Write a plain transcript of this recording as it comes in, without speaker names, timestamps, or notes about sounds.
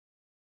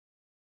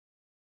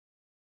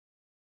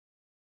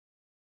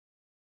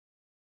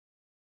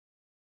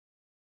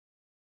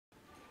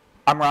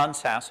I'm Ron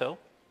Sasso.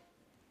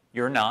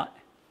 You're not.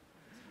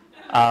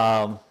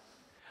 Here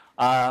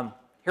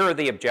are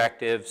the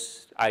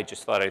objectives. I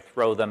just thought I'd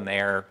throw them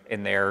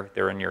in there.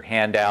 They're in your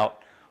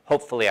handout.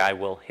 Hopefully I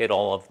will hit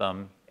all of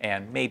them,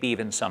 and maybe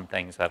even some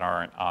things that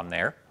aren't on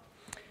there.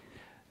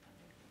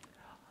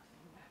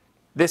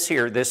 This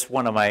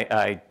one of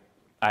my,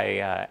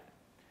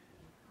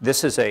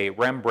 this is a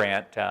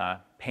Rembrandt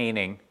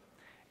painting,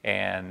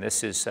 and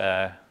this is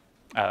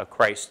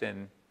Christ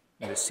in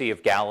the Sea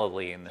of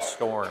Galilee in the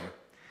storm.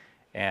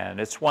 And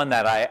it's one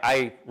that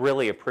I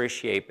really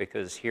appreciate,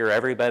 because here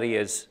everybody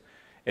is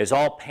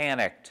all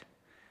panicked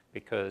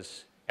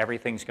because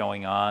everything's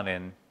going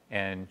on,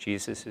 and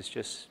Jesus is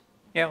just,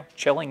 you know,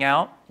 chilling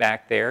out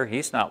back there.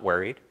 He's not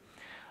worried.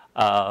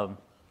 And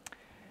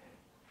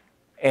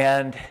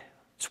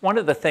it's one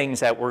of the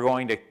things that we're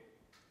going to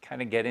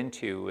kind of get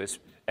into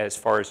as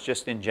far as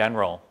just in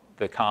general,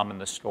 the calm in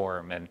the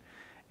storm.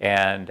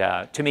 And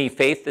to me,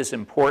 faith is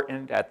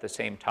important. At the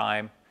same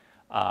time,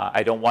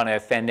 I don't want to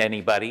offend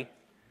anybody.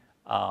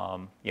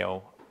 You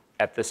know,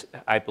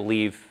 I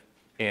believe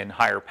in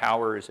higher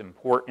power is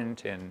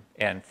important,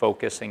 and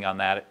focusing on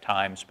that at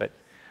times. But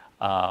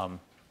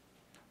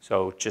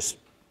so just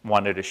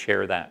wanted to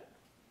share that.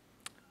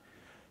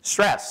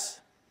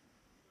 Stress.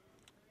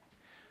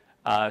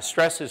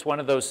 Stress is one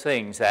of those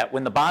things that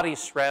when the body's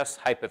stressed,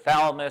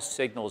 hypothalamus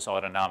signals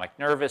autonomic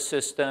nervous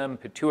system,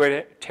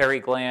 pituitary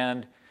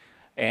gland,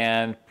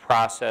 and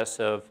process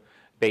of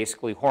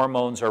basically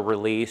hormones are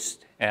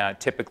released,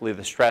 typically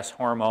the stress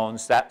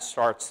hormones. That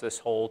starts this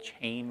whole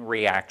chain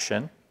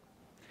reaction.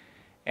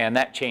 And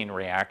that chain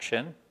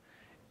reaction,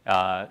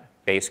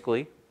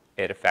 basically,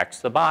 it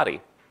affects the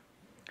body.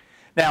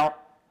 Now,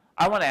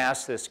 I want to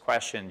ask this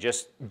question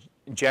just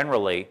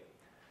generally.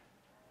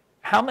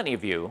 How many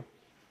of you,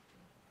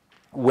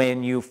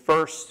 when you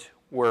first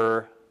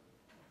were,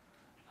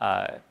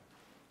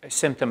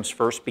 symptoms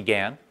first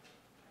began,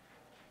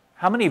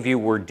 how many of you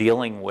were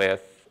dealing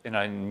with an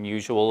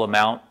unusual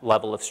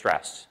level of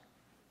stress?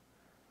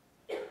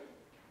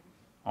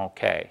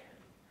 Okay.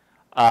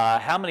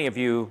 How many of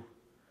you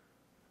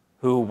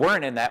who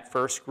weren't in that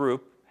first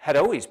group had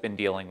always been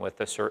dealing with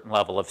a certain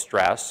level of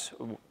stress,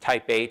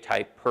 type A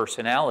type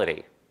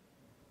personality?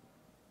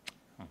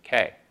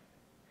 Okay.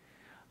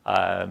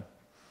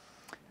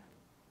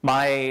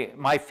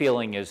 My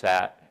feeling is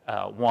that,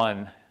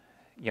 one,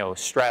 you know,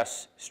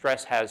 stress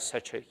has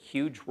such a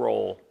huge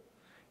role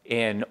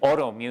in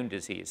autoimmune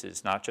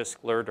diseases, not just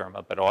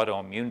scleroderma, but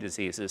autoimmune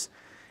diseases.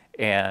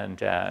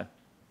 And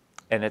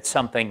it's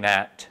something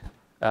that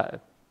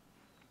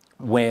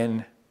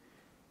when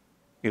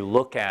you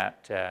look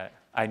at,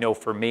 I know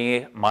for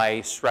me, my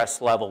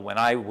stress level when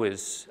I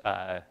was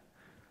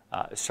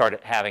started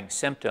having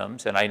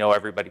symptoms, and I know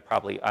everybody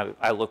probably,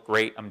 I look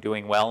great, I'm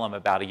doing well, I'm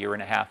about 1.5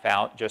 years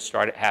out, just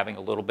started having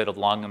a little bit of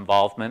lung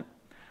involvement.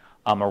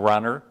 I'm a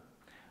runner,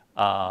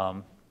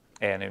 and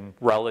in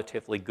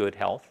relatively good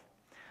health.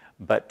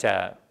 But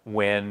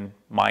when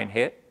mine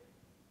hit,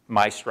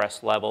 my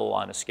stress level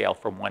on a scale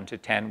from 1 to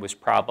 10 was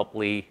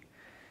probably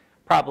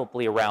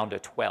around a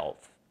 12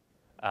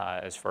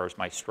 as far as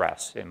my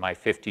stress. And my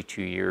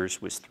 52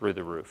 years was through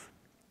the roof.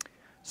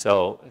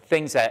 So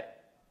things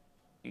that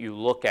you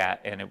look at,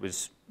 and it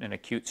was an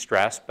acute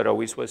stress, but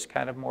always was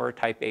kind of more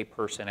type A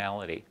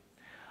personality.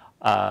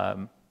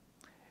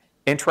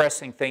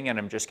 Interesting thing, and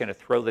I'm just going to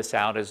throw this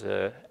out as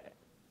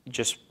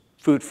just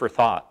food for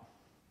thought.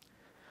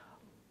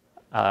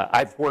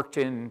 I've worked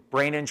in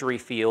brain injury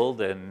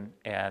field, and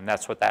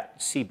that's what that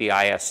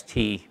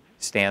CBIST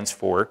stands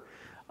for.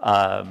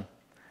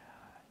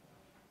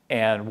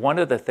 And one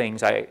of the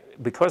things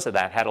because of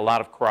that, had a lot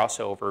of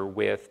crossover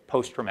with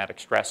post-traumatic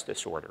stress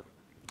disorder.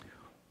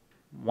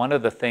 One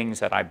of the things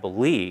that I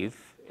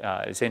believe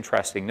is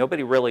interesting,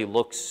 nobody really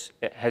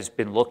has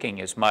been looking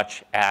as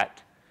much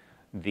at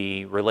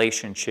the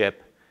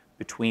relationship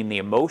between the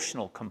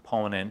emotional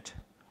component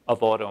of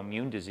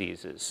autoimmune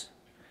diseases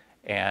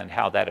and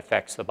how that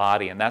affects the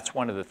body. And that's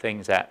one of the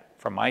things that,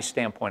 from my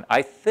standpoint,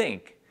 I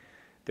think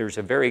there's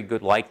a very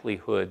good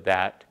likelihood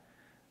that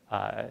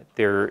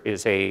there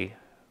is a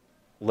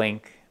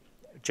link,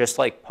 just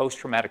like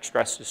post-traumatic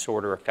stress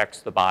disorder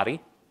affects the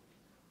body,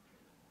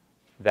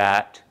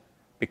 that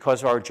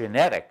because of our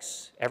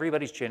genetics,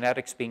 everybody's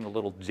genetics being a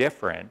little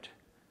different,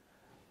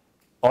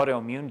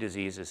 autoimmune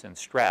diseases and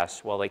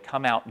stress, well, they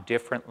come out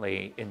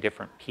differently in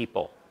different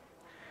people.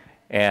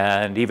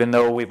 And even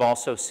though we've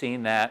also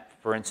seen that,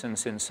 for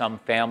instance, in some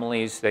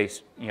families, they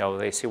say,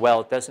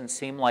 well, it doesn't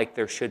seem like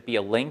there should be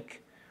a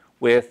link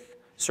with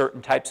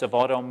certain types of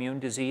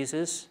autoimmune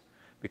diseases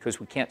because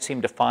we can't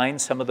seem to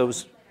find some of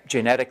those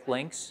genetic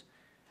links,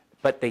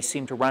 but they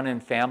seem to run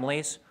in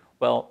families.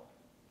 Well,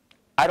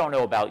 I don't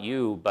know about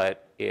you,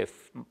 but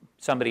if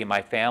somebody in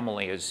my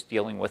family is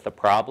dealing with a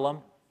problem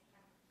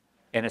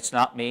and it's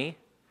not me,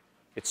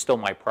 it's still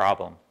my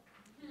problem,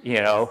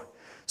 you know?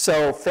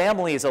 So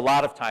families a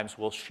lot of times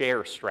will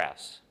share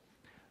stress.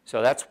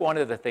 So that's one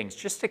of the things,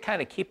 just to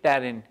kind of keep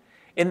that in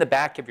the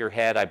back of your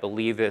head. I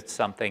believe it's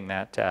something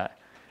that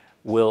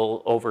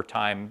will, over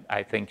time,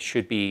 I think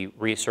should be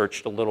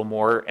researched a little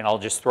more. And I'll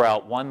just throw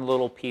out one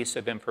little piece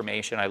of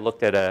information. I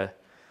looked at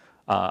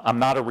I'm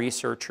not a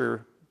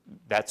researcher,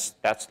 that's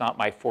not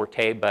my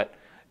forte, but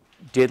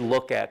did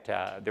look at,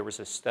 there was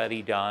a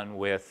study done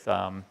with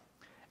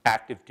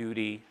active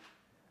duty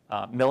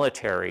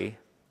military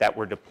that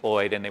were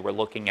deployed, and they were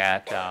looking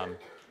at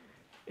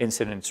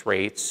incidence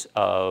rates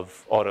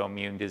of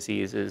autoimmune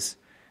diseases.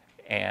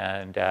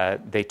 And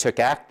they took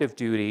active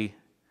duty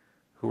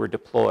who were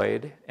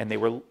deployed, and they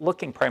were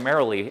looking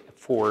primarily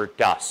for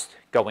dust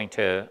going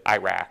to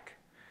Iraq.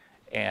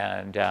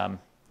 And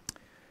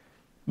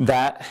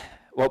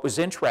what was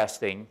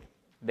interesting,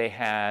 they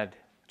had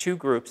two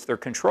groups. Their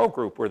control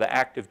group were the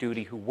active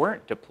duty who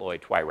weren't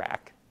deployed to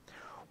Iraq.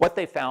 What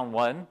they found,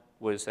 one,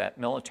 was that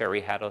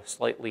military had a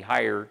slightly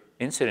higher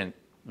incident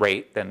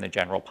rate than the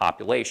general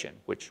population,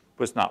 which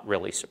was not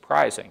really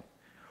surprising.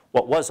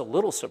 What was a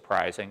little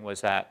surprising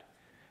was that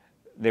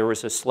there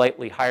was a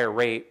slightly higher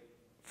rate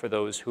for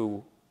those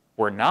who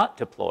were not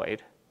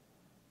deployed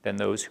than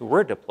those who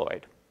were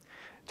deployed.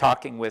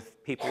 Talking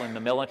with people in the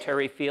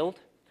military field,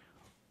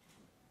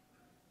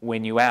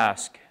 when you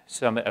ask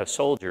a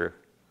soldier,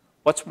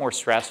 what's more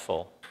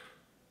stressful,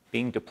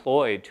 being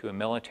deployed to a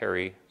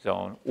military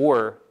zone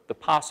or the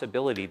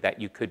possibility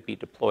that you could be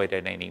deployed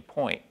at any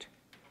point?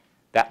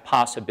 That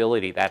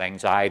possibility, that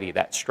anxiety,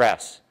 that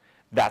stress,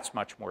 that's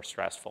much more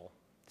stressful.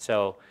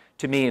 So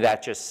to me,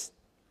 that just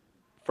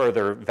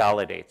further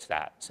validates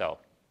that. So,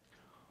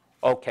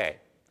 okay,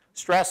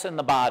 stress in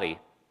the body.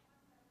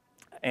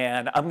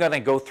 And I'm going to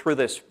go through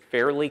this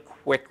fairly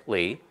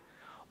quickly,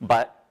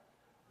 but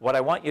what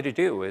I want you to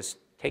do is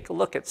take a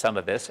look at some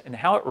of this and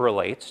how it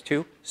relates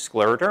to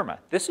scleroderma.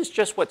 This is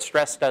just what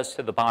stress does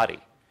to the body.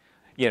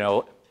 You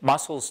know,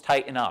 muscles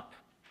tighten up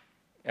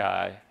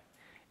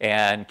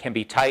and can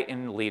be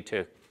tightened, lead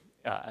to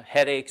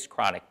headaches,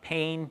 chronic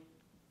pain,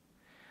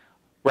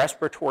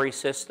 respiratory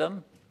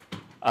system.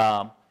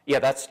 Yeah,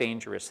 that's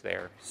dangerous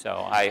there.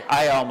 So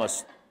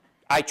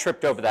I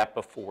tripped over that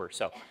before.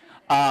 So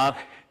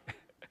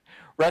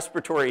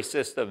respiratory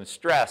system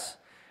stress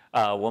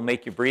will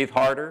make you breathe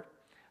harder,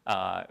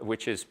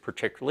 which is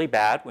particularly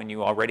bad when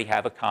you already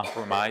have a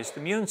compromised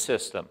immune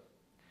system.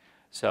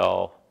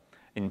 So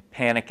in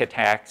panic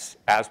attacks,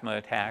 asthma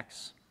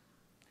attacks,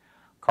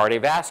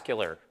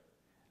 cardiovascular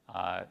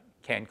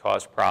can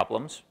cause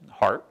problems,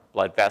 heart,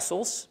 blood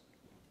vessels,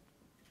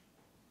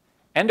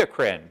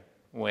 endocrine,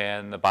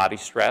 when the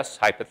body's stressed,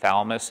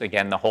 hypothalamus,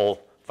 again, the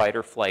whole fight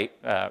or flight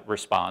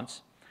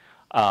response,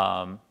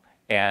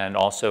 and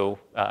also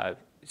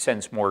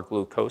sends more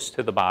glucose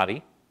to the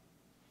body.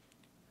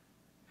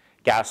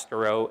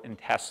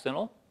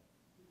 Gastrointestinal,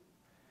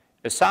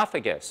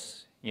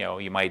 esophagus, you know,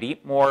 you might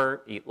eat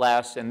more, eat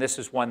less, and this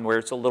is one where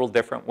it's a little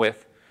different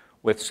with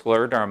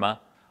scleroderma,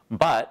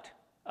 but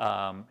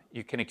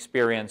you can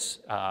experience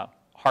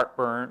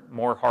heartburn,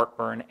 more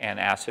heartburn, and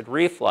acid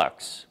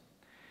reflux.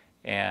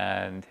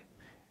 And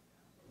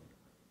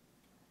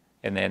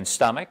then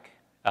stomach,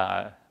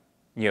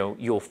 you know,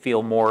 you'll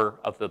feel more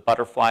of the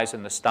butterflies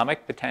in the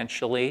stomach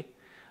potentially,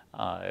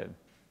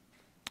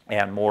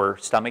 and more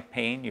stomach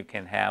pain you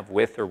can have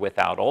with or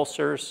without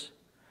ulcers.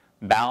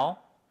 Bowel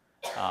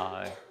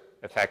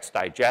affects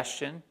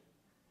digestion,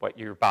 what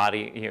your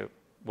body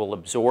will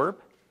absorb,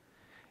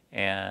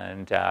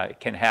 and it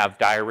can have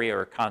diarrhea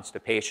or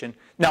constipation.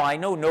 Now, I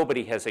know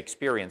nobody has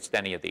experienced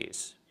any of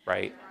these,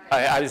 right?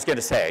 I was going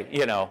to say,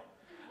 you know,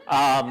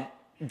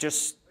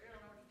 just,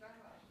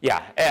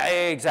 yeah,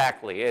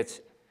 exactly.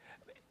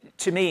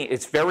 To me,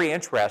 it's very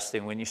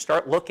interesting when you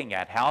start looking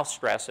at how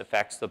stress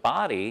affects the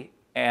body,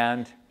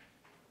 and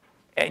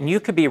you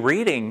could be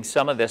reading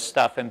some of this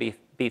stuff and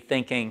be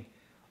thinking,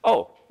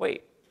 oh,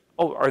 wait,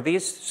 oh, are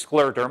these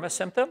scleroderma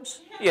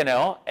symptoms? You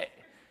know,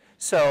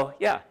 so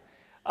yeah.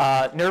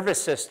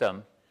 Nervous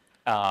system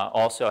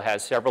also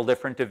has several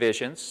different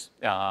divisions.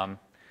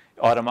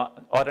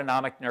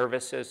 Autonomic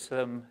nervous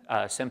system,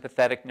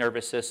 sympathetic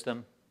nervous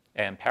system,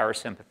 and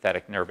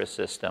parasympathetic nervous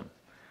system.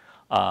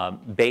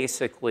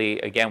 Basically,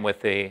 again,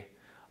 with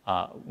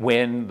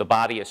when the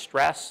body is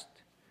stressed,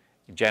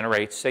 it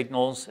generates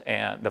signals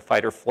and the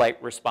fight or flight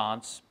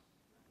response,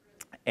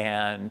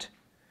 and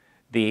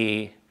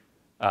the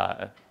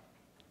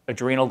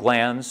adrenal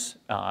glands,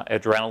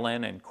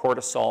 adrenaline and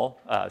cortisol,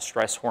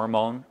 stress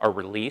hormone, are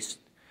released.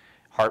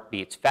 Heart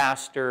beats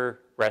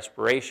faster,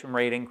 respiration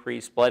rate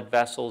increase, blood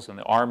vessels in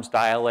the arms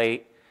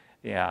dilate,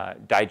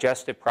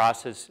 digestive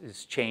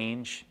processes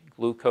change,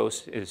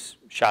 glucose is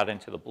shot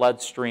into the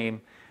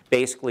bloodstream,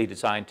 basically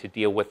designed to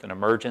deal with an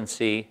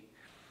emergency,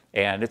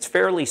 and it's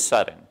fairly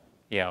sudden.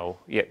 You know,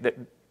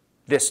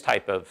 this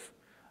type of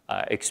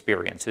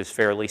experience is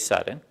fairly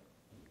sudden.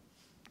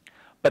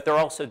 But there are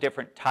also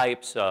different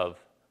types of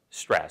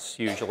stress.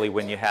 Usually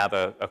when you have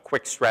a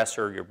quick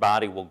stressor, your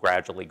body will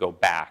gradually go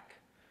back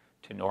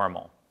to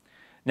normal.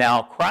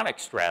 Now, chronic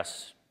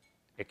stress,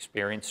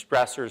 experienced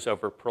stressors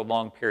over a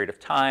prolonged period of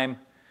time,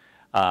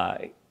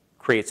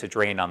 creates a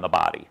drain on the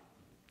body.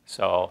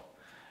 So,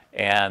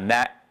 and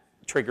that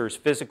triggers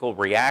physical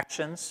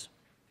reactions.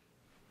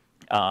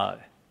 And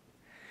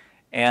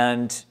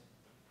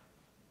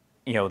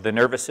you know, the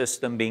nervous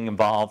system being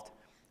involved,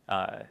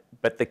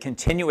 but the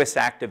continuous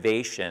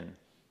activation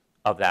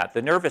of that.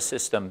 The nervous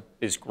system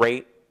is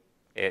great,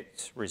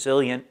 it's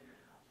resilient,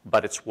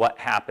 but it's what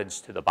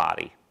happens to the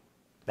body.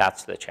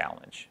 That's the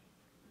challenge.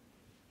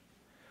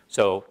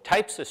 So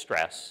types of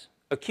stress: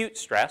 acute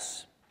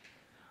stress,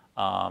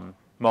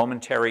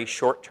 momentary,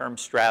 short-term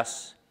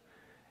stress,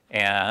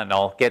 and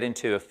I'll get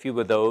into a few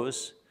of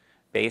those.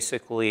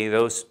 Basically,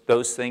 those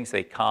things,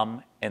 they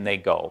come and they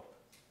go.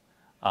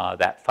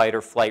 That fight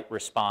or flight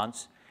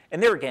response.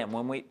 And there again,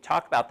 when we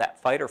talk about that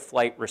fight or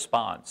flight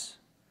response,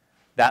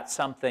 that's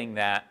something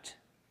that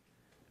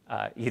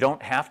you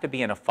don't have to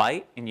be in a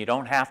fight and you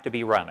don't have to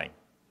be running.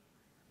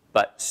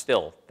 But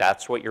still,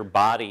 that's what your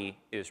body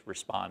is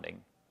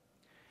responding.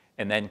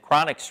 And then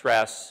chronic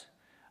stress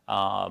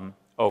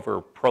over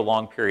a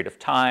prolonged period of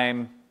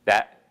time,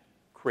 that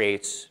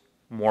creates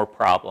more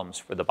problems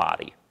for the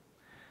body.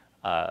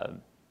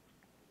 And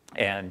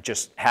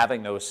just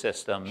having those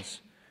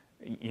systems,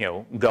 you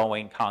know,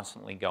 going,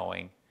 constantly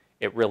going,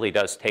 it really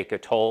does take a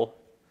toll.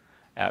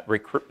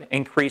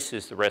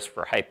 Increases the risk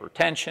for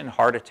hypertension,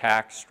 heart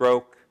attack,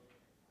 stroke.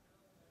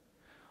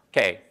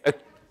 Okay.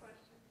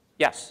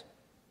 Yes?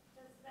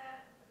 Does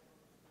that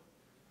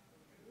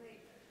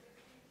make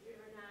your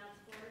nods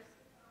worse?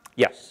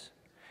 Yes.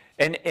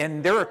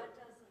 And there are...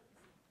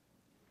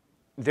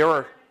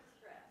 Chronic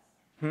stress.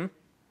 Hmm?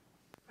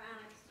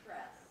 Chronic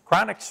stress.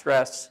 Chronic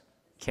stress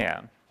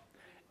can,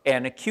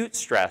 and acute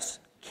stress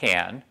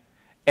can.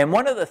 And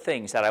one of the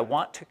things that I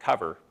want to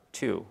cover,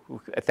 too,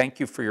 thank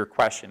you for your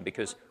question,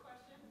 because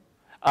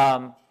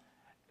Does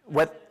it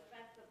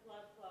affect the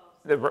blood flow?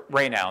 the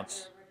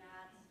Raynaud's.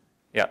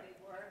 Yeah.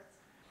 Worse?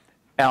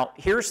 Now,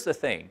 here's the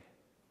thing.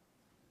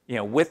 You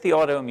know, with the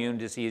autoimmune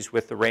disease,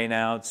 with the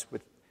Raynaud's,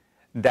 with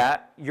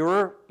that,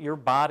 your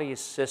body's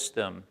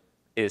system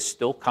is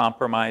still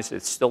compromised,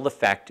 it's still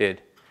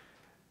affected.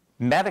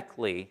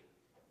 Medically,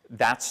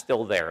 that's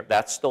still there,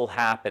 that's still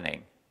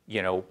happening.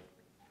 You know,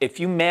 if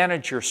you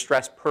manage your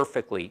stress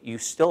perfectly, you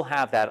still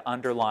have that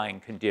underlying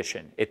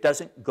condition. It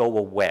doesn't go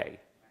away.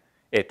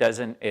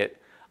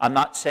 I'm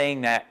not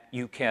saying that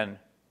you can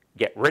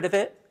get rid of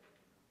it,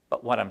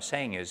 but what I'm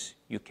saying is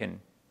you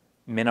can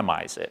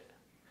minimize it.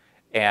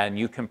 And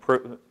you can,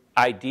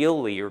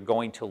 ideally, you're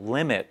going to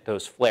limit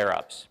those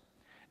flare-ups.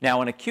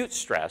 Now, in acute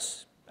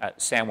stress,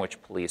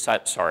 sandwich police,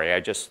 I'm sorry,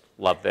 I just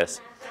love this.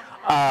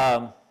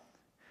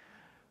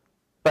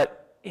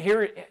 But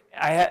here,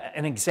 I had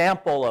an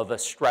example of a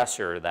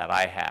stressor that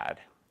I had.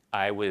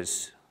 I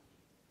was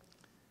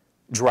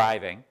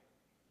driving,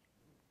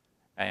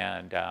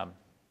 and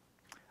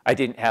I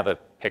didn't have a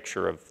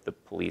picture of the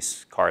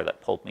police car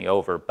that pulled me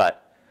over,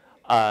 but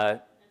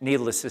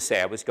needless to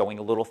say, I was going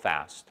a little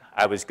fast.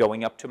 I was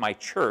going up to my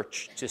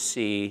church to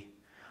see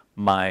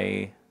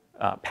my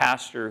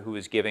pastor who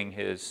was giving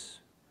his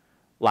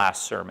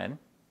last sermon.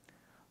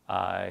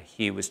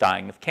 He was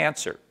dying of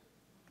cancer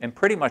and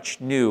pretty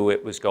much knew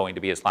it was going to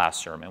be his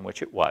last sermon,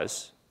 which it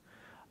was.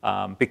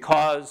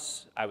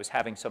 Because I was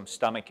having some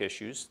stomach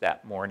issues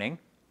that morning,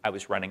 I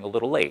was running a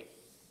little late.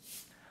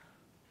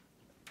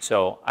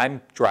 So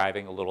I'm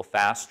driving a little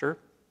faster.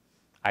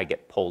 I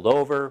get pulled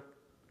over.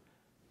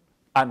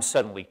 I'm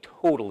suddenly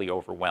totally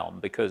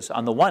overwhelmed because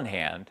on the one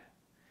hand,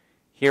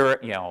 here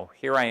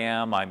I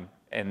am,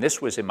 and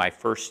this was in my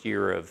first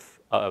year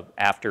of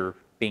after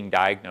being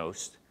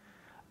diagnosed.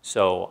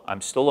 So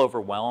I'm still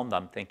overwhelmed.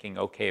 I'm thinking,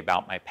 okay,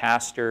 about my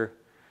pastor.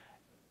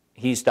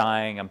 He's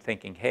dying. I'm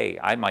thinking, hey,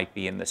 I might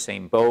be in the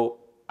same boat.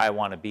 I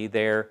want to be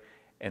there.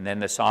 And then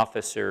this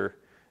officer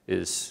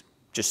is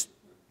just,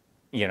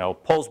 you know,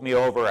 pulls me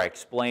over. I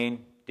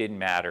explain, didn't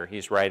matter.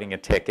 He's writing a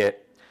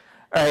ticket.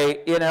 All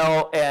right, you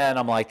know, and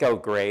I'm like, oh,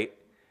 great.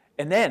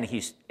 And then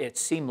it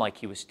seemed like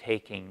he was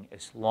taking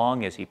as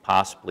long as he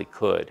possibly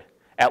could.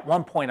 At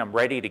one point, I'm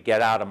ready to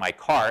get out of my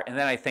car, and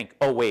then I think,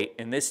 oh, wait,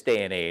 in this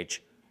day and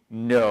age,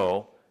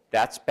 no,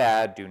 that's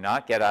bad. Do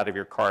not get out of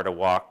your car to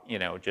walk, you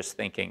know, just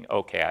thinking,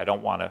 okay, I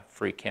don't want to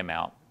freak him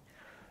out.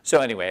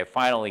 So anyway, I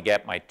finally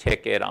get my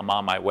ticket. I'm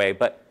on my way.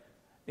 But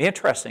the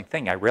interesting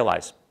thing, I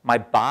realized my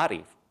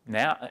body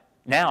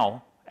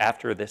now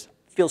after this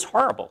feels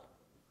horrible.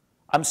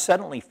 I'm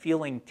suddenly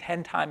feeling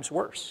 10 times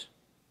worse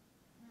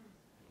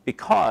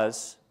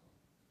because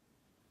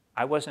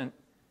I wasn't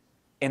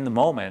in the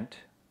moment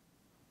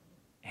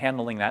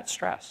handling that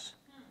stress.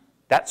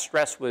 That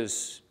stress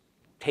was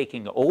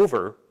taking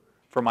over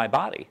for my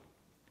body,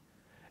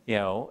 you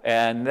know,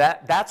 and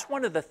that's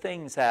one of the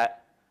things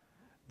that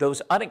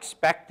those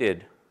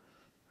unexpected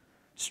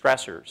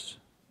stressors,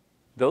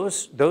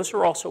 those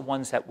are also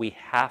ones that we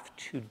have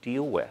to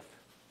deal with,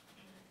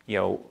 you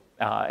know,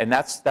 and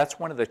that's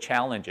one of the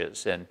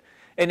challenges. And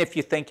if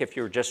you think if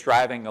you're just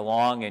driving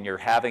along and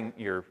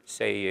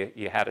say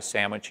you had a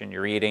sandwich and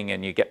you're eating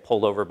and you get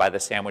pulled over by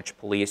the sandwich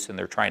police and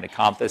they're trying to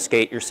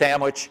confiscate your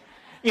sandwich,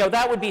 you know,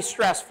 that would be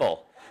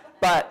stressful.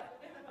 But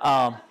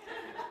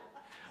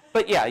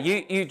yeah,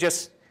 you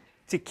just,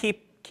 to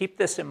keep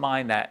this in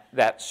mind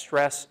that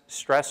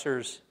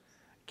stressors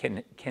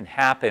can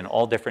happen,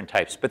 all different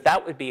types. But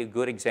that would be a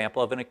good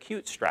example of an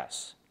acute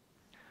stress.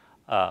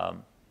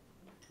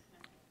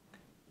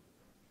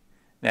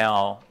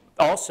 Now,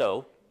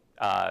 also,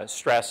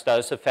 stress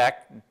does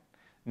affect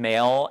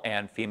male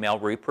and female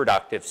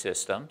reproductive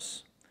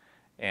systems.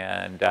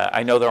 And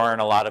I know there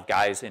aren't a lot of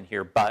guys in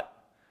here, but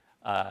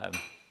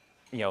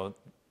you know,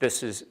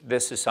 this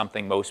is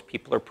something most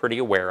people are pretty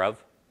aware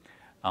of.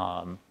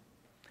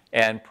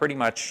 And pretty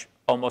much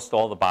almost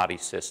all the body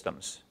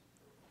systems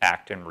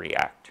act and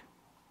react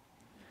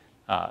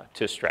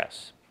to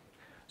stress.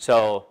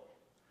 So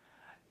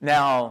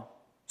now,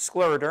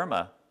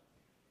 scleroderma,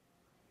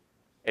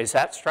 is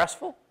that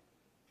stressful?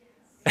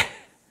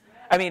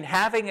 I mean,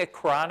 having a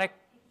chronic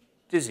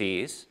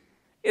disease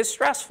is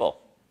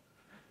stressful.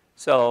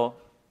 So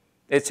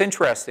it's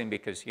interesting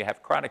because you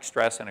have chronic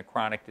stress and a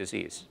chronic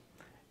disease,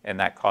 and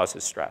that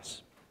causes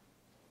stress.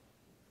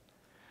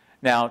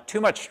 Now,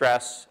 too much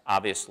stress,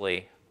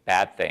 obviously,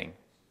 bad thing.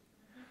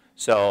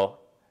 So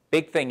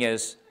big thing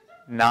is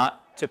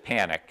not to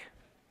panic.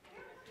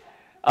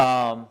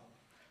 And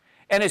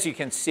as you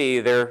can see,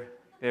 there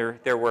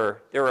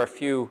were a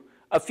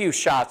few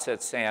shots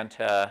at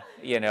Santa,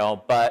 you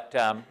know, but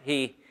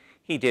he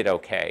did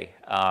okay.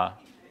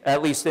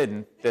 At least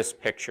in this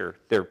picture.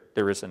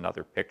 There is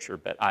another picture,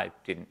 but I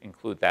didn't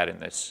include that in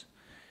this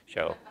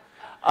show.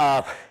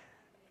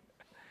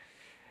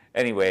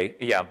 Anyway,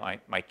 yeah,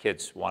 my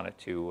kids wanted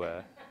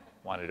to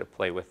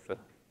play with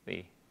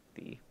the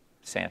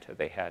Santa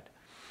they had.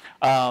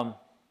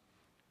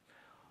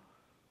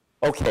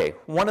 Okay,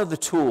 one of the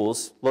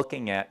tools,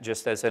 looking at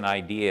just as an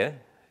idea,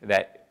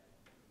 that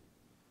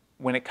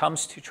when it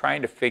comes to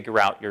trying to figure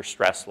out your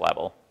stress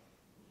level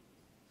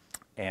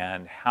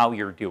and how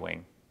you're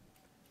doing,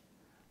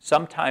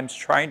 sometimes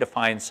trying to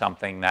find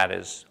something that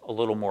is a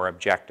little more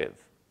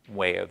objective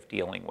way of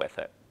dealing with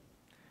it.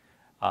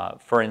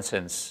 For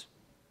instance,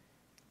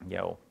 you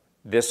know,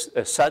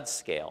 a SUDS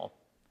scale,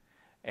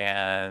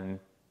 and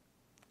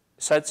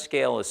SUDS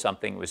scale is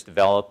something that was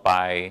developed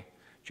by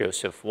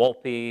Joseph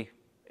L.P.C.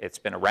 It's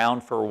been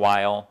around for a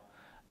while.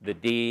 The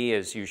D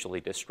is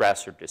usually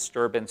distress or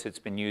disturbance. It's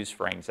been used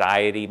for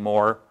anxiety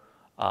more.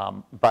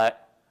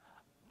 But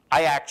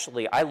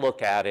I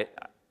look at it,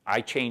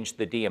 I changed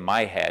the D in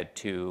my head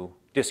to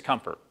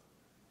discomfort.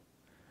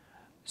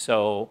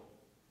 So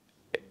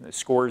the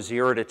score is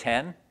 0 to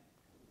 10,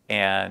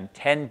 and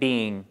 10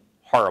 being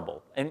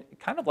horrible. And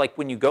kind of like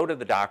when you go to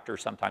the doctor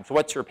sometimes,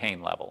 what's your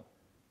pain level?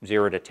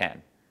 0 to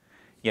 10.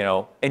 You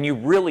know, and you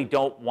really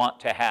don't want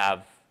to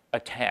have a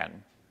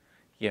 10.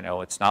 You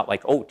know, it's not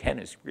like, oh, 10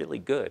 is really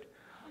good.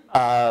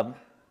 But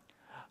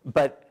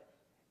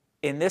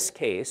in this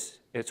case,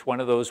 it's one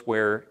of those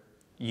where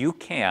you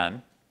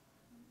can,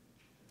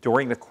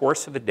 during the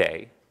course of a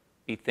day,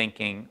 be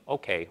thinking,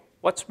 okay,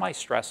 what's my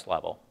stress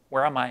level?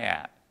 Where am I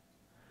at?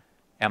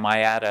 Am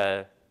I at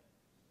a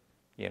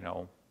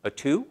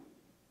 2?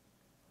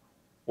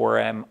 Or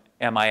am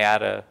I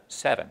at a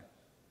 7?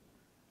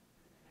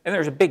 And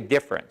there's a big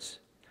difference.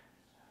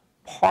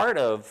 One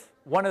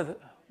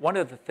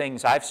of the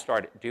things I've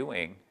started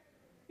doing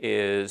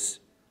is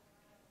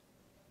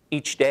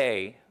each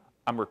day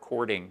I'm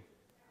recording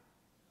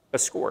a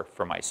score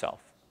for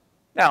myself.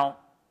 Now,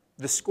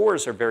 the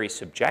scores are very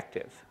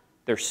subjective.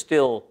 They're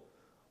still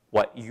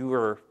what you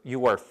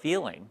are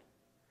feeling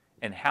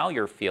and how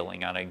you're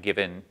feeling on a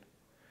given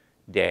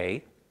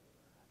day.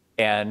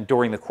 And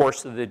during the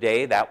course of the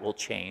day, that will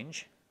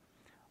change.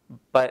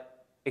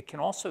 But it can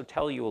also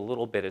tell you a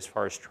little bit as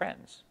far as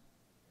trends,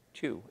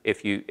 too.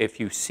 If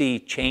you see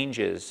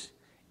changes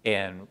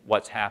in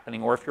what's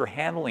happening, or if you're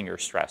handling your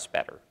stress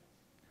better.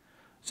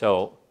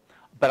 So,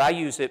 but I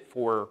use it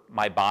for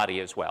my body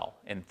as well,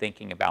 in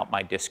thinking about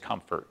my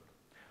discomfort.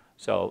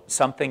 So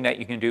something that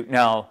you can do.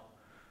 Now,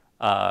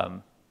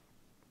 how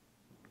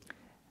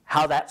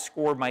that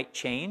score might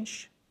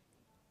change,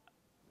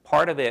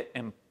 part of it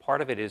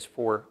is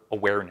for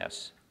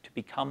awareness, to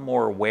become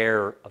more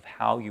aware of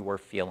how you are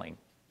feeling.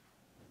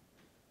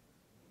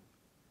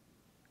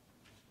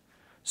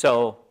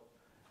 So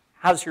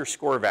how's your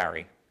score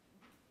vary?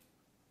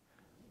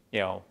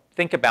 You know,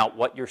 think about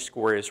what your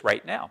score is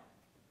right now.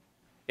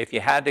 If you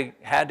had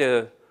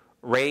to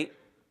rate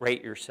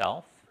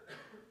yourself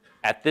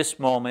at this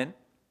moment,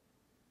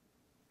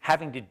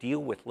 having to deal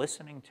with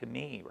listening to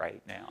me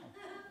right now,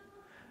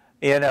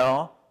 you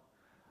know,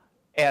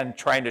 and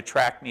trying to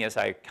track me as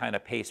I kind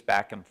of pace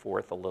back and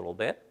forth a little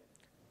bit,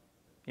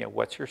 you know,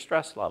 what's your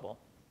stress level?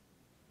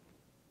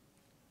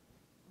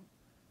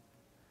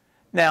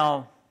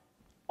 Now,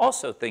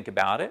 also think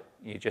about it.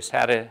 You just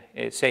had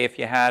say if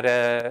you had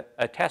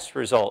a test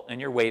result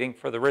and you're waiting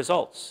for the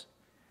results.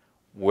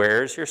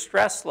 Where's your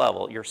stress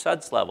level, your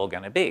SUDS level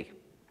going to be?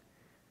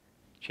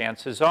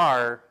 Chances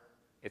are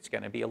it's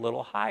going to be a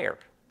little higher.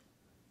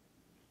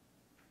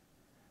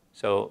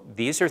 So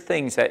these are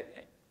things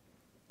that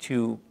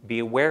to be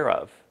aware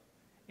of,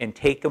 and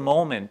take a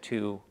moment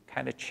to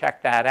kind of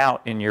check that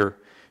out in your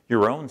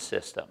own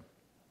system.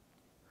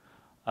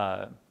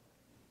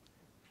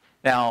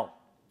 Now,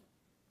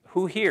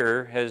 who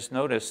here has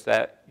noticed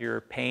that your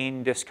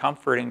pain,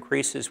 discomfort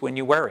increases when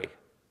you worry?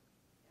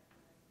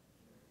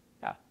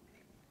 Yeah.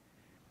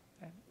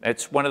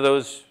 It's one of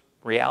those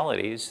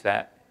realities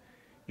that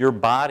your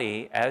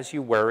body, as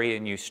you worry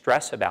and you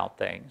stress about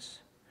things,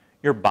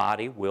 your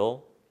body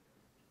will,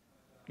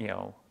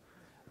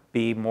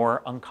 be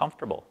more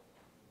uncomfortable.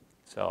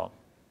 So,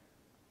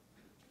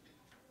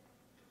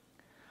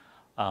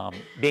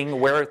 being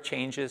aware of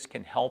changes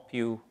can help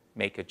you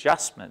make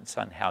adjustments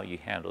on how you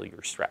handle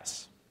your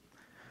stress.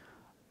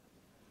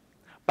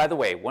 By the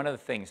way, one of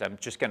the things, I'm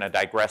just going to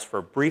digress for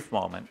a brief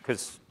moment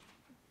because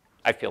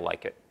I feel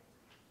like it.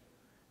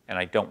 And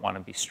I don't want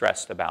to be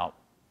stressed about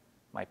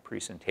my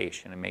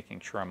presentation and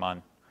making sure I'm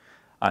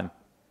on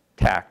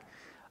tack.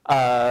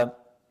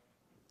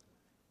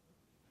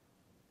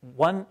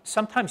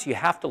 Sometimes you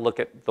have to look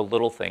at the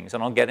little things,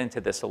 and I'll get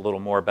into this a little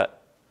more,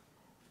 but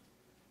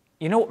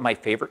you know what my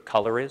favorite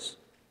color is?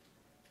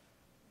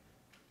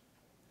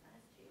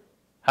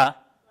 Huh?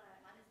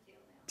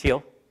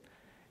 Teal.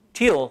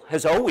 Teal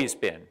has always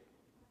been.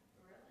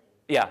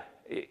 Yeah,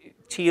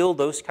 teal,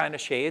 those kind of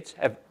shades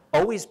have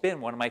always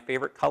been one of my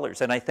favorite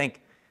colors. And I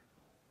think,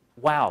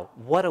 wow,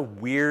 what a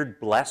weird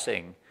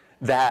blessing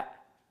that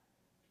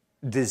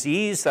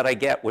disease that I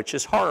get, which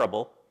is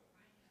horrible,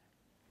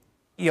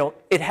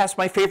 it has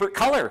my favorite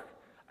color.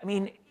 I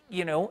mean,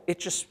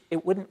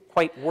 it wouldn't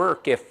quite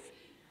work if,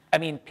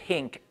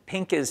 pink.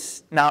 Pink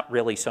is not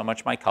really so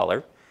much my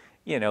color.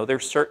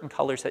 There's certain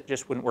colors that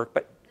just wouldn't work,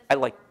 but I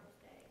like,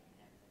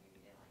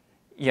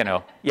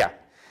 yeah.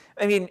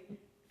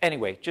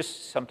 Anyway,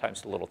 just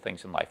sometimes the little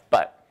things in life.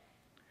 But,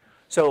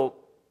 so,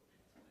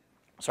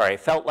 sorry, I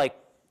felt like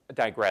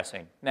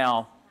digressing.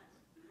 Now,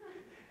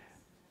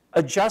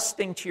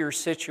 adjusting to your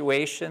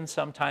situation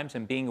sometimes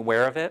and being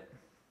aware of it.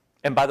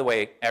 And by the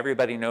way,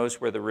 everybody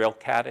knows where the real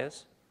cat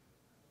is?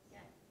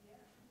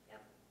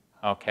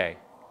 Okay.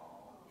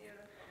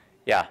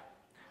 Yeah.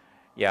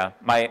 Yeah.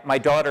 My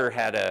daughter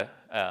had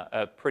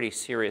a pretty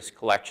serious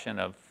collection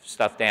of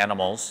stuffed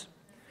animals.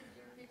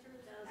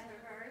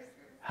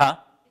 Huh?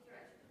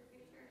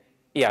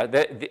 Yeah.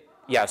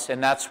 Yes,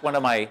 and that's one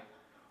of my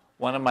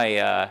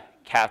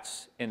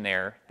cats in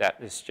there that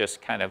is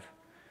just kind of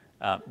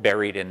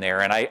buried in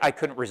there, and I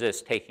couldn't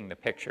resist taking the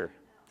picture.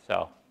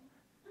 So,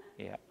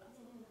 yeah.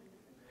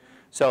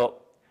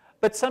 So,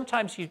 but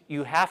sometimes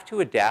you have to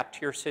adapt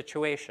to your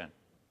situation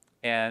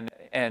and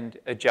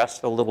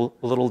adjust a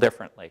little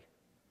differently.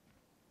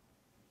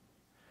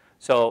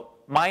 So,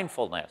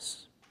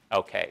 mindfulness.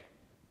 Okay.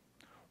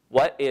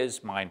 What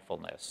is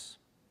mindfulness?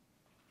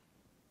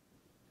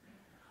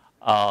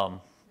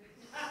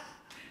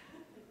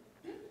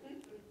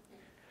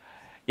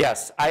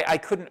 Yes, I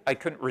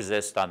couldn't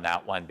resist on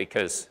that one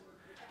because,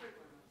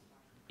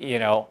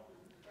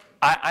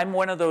 I'm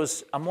one of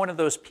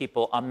those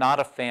people. I'm not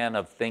a fan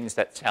of things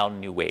that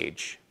sound new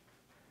age.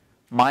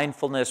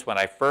 Mindfulness, when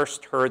I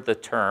first heard the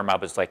term, I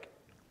was like,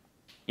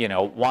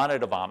 wanted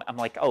to vomit. I'm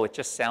like, oh, it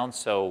just sounds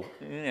so,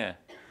 eh.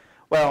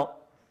 Well,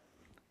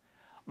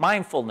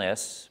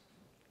 mindfulness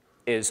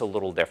is a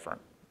little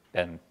different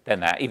than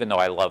that, even though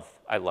I love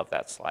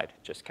that slide.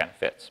 It just kind of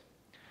fits.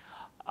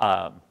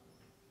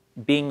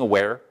 Being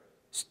aware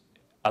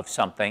of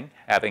something,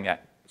 having a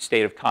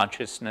state of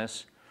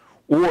consciousness,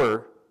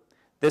 or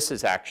this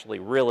is actually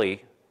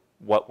really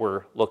what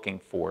we're looking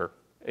for,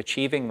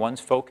 achieving one's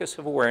focus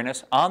of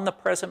awareness on the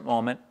present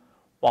moment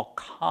while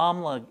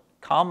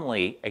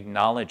calmly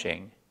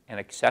acknowledging and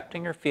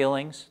accepting your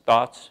feelings,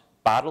 thoughts,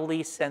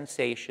 bodily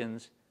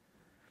sensations.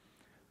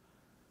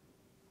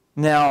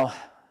 Now,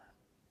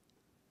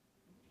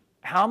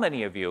 how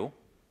many of you,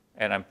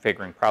 and I'm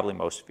figuring probably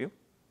most of you,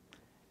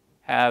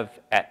 have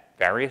at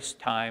various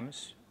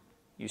times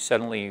you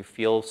suddenly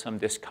feel some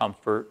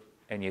discomfort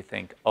and you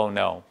think, oh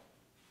no,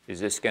 is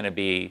this going to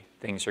be,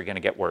 things are going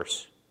to get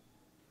worse?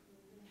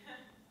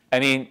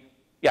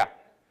 Yeah.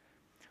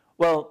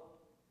 Well,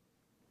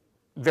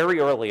 very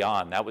early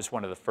on, that was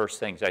one of the first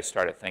things I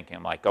started thinking.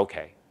 I'm like,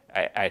 okay,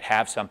 I'd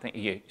have something,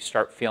 you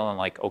start feeling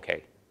like,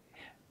 okay,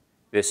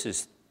 this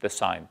is the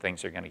sign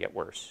things are going to get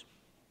worse.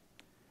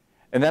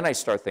 And then I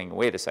start thinking,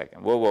 wait a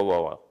second, whoa, whoa,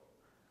 whoa, whoa.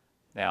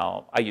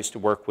 Now, I used to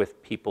work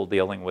with people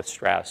dealing with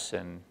stress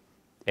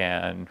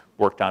and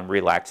worked on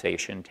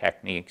relaxation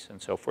techniques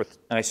and so forth.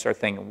 And I start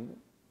thinking,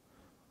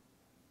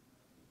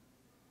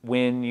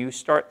 when you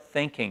start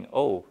thinking,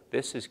 oh,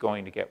 this is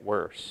going to get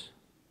worse,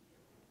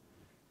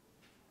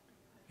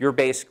 you're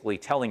basically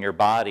telling your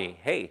body,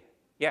 hey,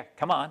 yeah,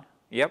 come on.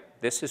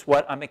 Yep, this is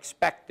what I'm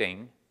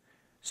expecting.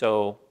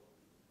 So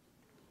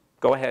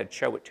go ahead,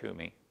 show it to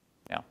me.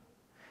 Now,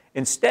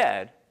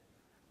 instead,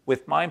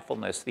 with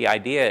mindfulness, the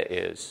idea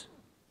is,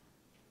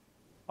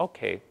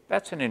 okay,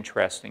 that's an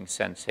interesting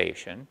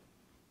sensation.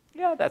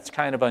 Yeah, that's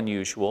kind of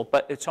unusual,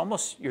 but it's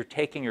almost you're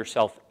taking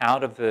yourself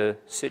out of the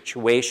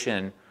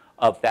situation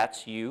of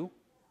that's you.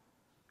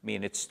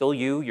 It's still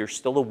you. You're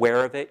still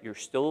aware of it.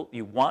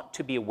 You want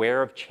to be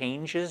aware of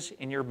changes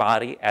in your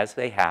body as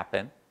they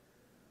happen,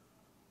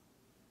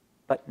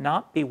 but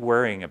not be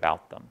worrying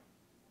about them.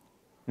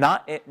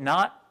 Not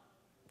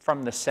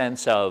from the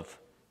sense of,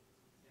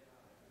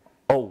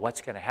 oh,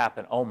 what's going to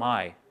happen? Oh,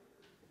 my.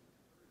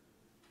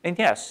 And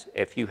yes,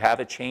 if you have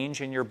a change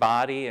in your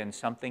body and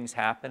something's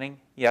happening,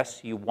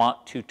 yes, you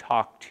want to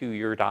talk to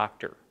your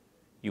doctor.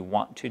 You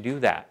want to do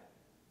that.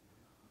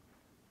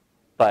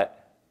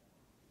 But,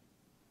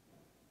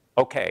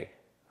 okay,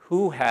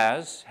 who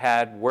has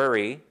had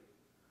worry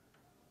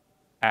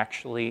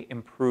actually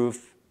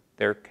improve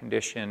their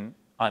condition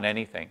on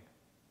anything?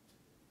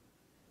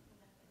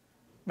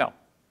 No.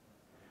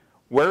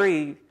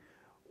 Worry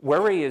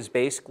is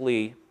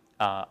basically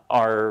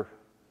our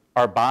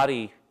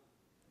body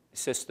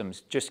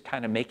systems just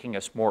kind of making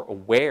us more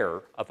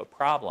aware of a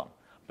problem,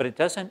 but it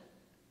doesn't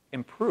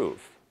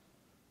improve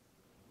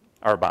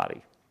our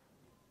body.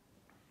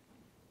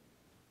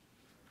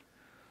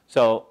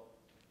 So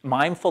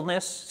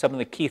mindfulness, some of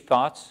the key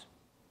thoughts: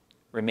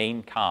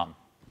 remain calm.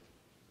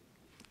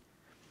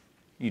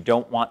 You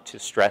don't want to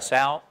stress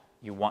out.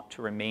 You want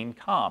to remain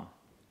calm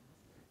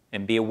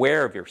and be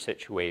aware of your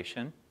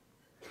situation.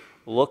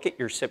 Look at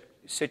your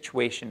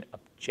situation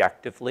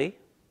objectively.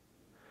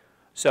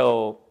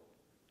 So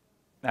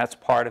that's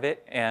part of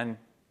it. And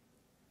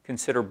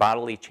consider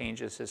bodily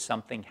changes as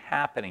something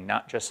happening,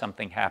 not just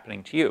something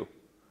happening to you.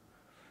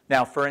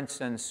 Now, for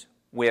instance,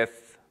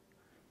 with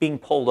being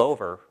pulled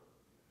over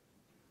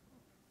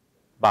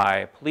by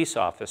a police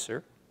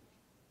officer,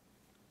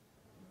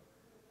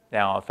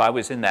 now, if I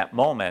was in that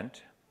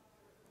moment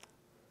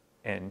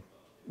and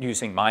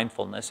using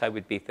mindfulness, I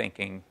would be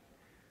thinking,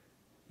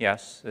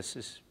 yes, this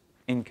is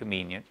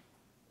inconvenient.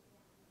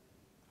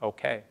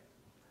 Okay.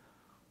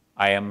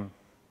 I am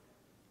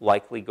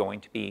likely going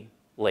to be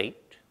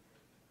late.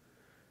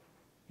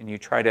 And you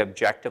try to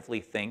objectively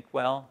think,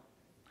 well,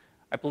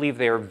 I believe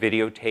they are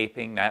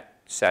videotaping that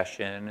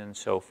session and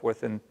so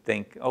forth, and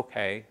think,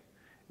 okay,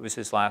 it was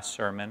his last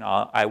sermon.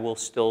 I will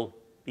still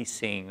be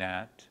seeing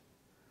that.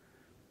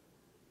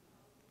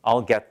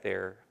 I'll get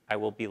there. I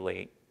will be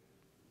late,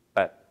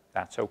 but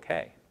that's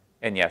okay.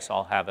 And yes,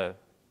 I'll have an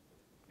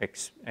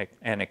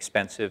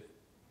expensive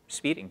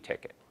speeding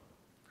ticket.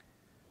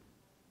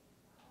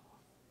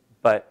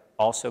 But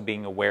also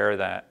being aware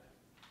that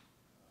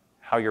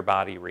how your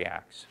body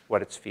reacts,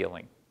 what it's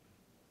feeling.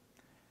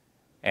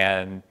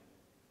 And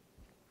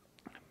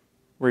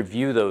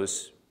review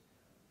those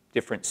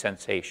different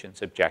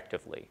sensations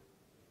objectively.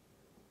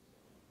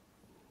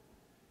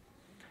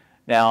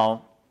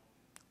 Now,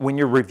 when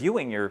you're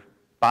reviewing your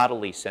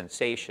bodily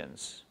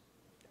sensations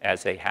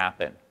as they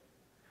happen,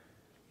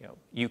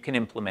 you can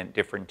implement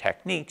different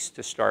techniques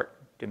to start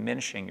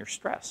diminishing your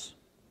stress.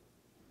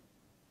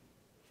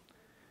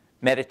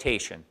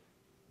 Meditation.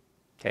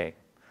 Okay.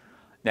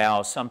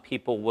 Now, some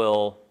people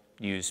will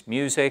use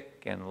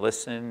music and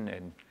listen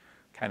and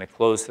kind of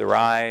close their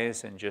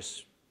eyes and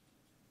just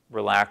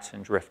relax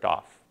and drift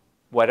off,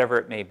 whatever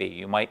it may be.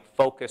 You might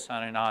focus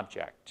on an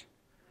object,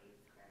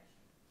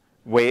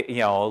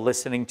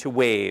 listening to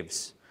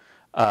waves,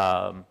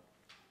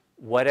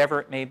 whatever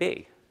it may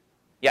be.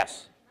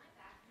 Yes?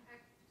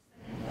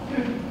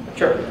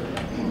 Sure.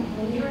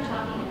 When you were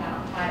talking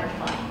about fight or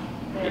flight,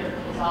 there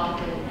is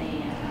often an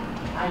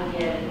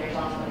idea that there's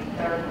also a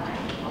third one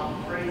called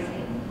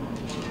freezing,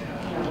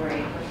 where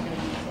a person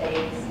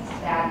stays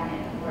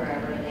stagnant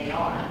wherever they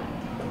are.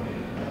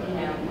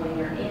 When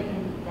you're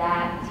in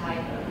that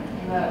type of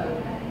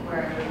mode,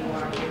 wherever you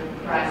are, you're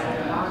progressive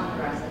or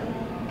non-progressive,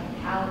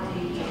 how do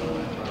you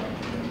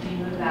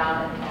move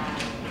out of that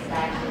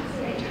stagnant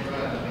state?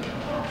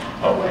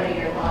 Oh. What are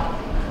your thoughts?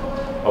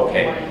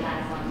 Okay. What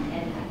impact on the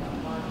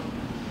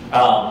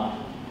body?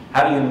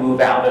 How do you move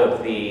out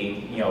of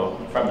the,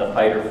 from the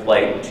fight or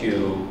flight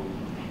to?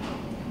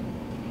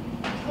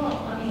 Well,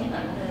 I mean,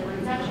 the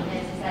reception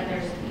is that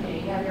there's,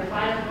 you have your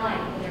fight or flight,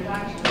 but there's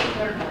actually a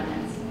third one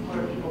that's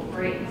where people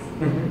freeze.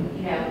 Mm-hmm.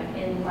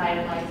 In fight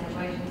or flight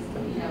situations,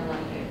 like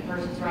a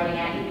person's running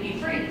at you, you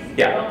freeze.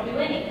 Yeah. You don't do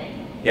anything.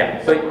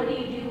 Yeah. So what do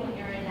you do when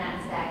you're in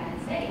that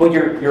stagnant state? Well,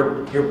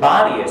 your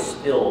body is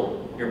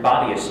still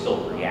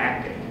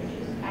reacting.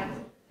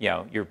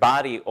 Your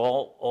body,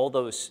 all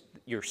those,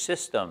 your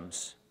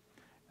systems,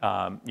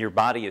 your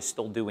body is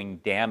still doing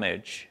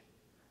damage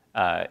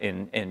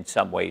in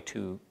some way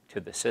to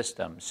the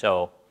system.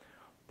 So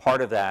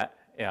part of that,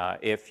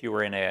 if you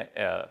were in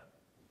a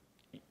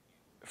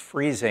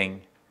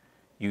freezing,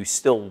 you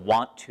still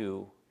want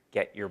to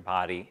get your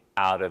body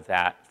out of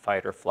that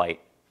fight or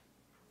flight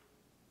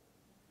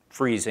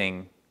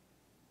freezing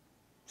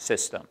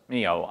system,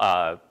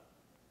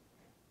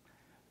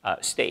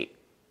 state.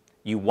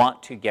 You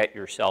want to get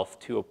yourself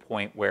to a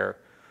point where,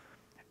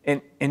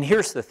 and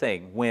here's the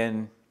thing,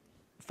 when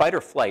fight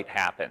or flight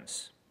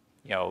happens,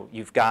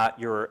 you've got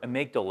your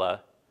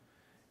amygdala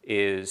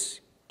is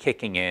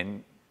kicking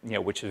in,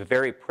 which is a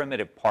very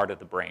primitive part of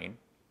the brain.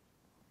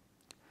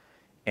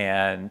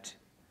 And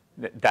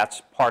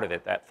that's part of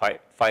it, that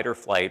fight or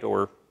flight,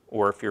 or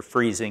if you're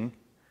freezing,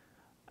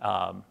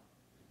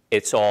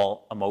 it's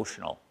all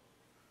emotional.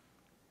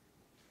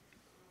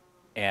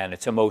 And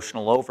it's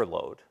emotional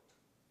overload.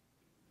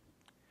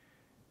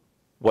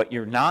 What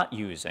you're not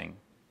using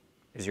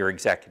is your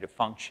executive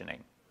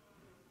functioning.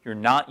 you're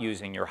not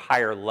using your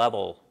higher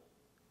level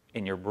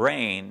in your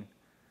brain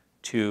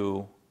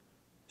to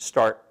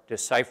start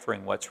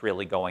deciphering what's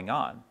really going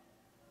on.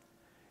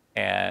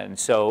 And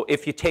so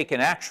if you take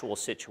an actual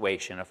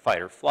situation of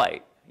fight or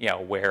flight, you know,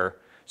 where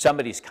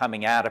somebody's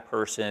coming at a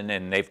person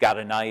and they've got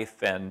a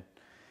knife and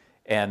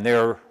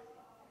they're,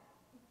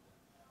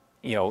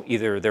 you know,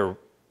 either they're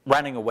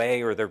running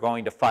away or they're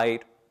going to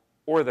fight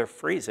or they're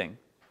freezing,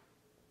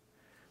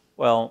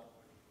 well,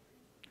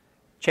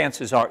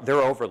 chances are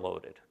they're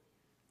overloaded.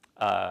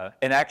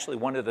 And actually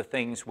one of the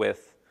things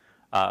with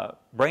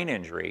brain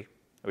injury,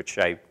 which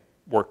I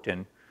worked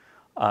in,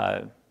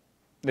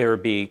 there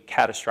would be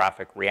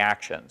catastrophic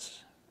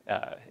reactions.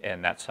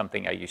 And that's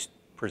something I used to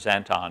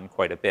present on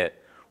quite a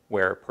bit,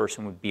 where a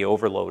person would be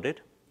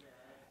overloaded.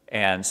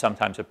 And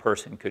sometimes a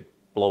person could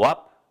blow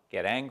up,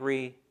 get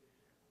angry,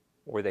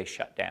 or they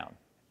shut down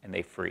and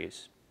they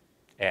freeze.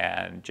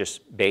 And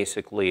just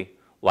basically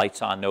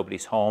lights on,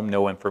 nobody's home,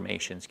 no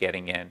information's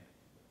getting in.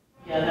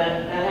 Yeah,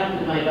 that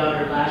happened to my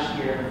daughter last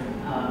year.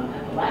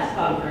 At the last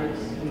conference,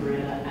 we were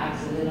in an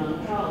accident on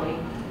a trolley,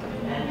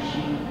 and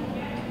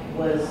she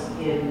was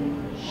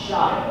in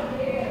shock.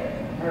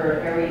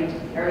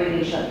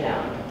 Everything shut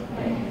down.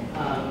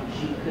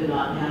 She could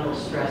not handle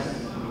stress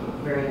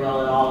very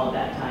well at all at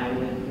that time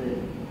with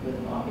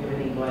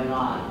everything going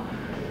on.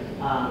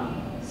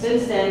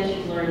 Since then,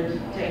 she's learned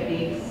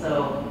techniques,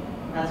 so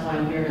that's why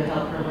I'm here to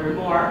help her learn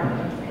more.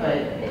 But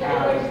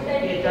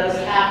it does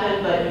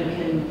happen, but you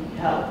can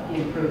help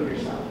improve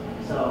yourself.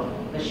 So,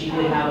 but she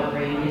did have a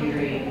brain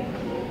injury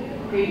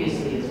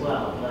previously as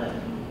well. But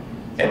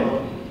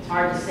so it's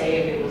hard to say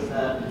if it was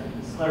the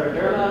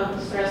Scleroderma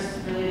stress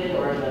related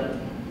or the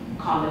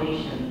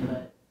combination.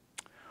 But.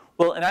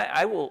 Well, and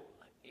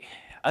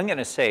I'm going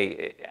to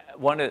say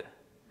one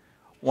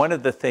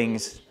of the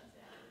things,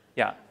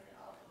 yeah.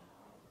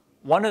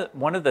 One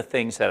of the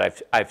things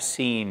that I've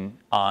seen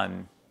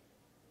on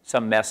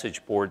some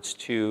message boards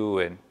too,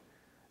 and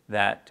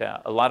that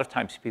a lot of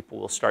times people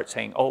will start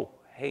saying, "Oh,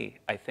 hey,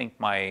 I think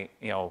my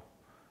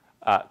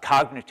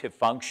cognitive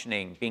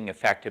functioning being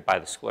affected by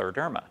the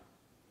scleroderma."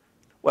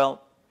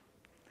 Well,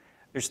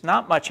 there's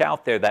not much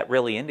out there that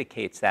really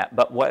indicates that.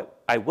 But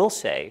what I will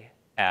say,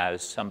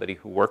 as somebody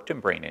who worked in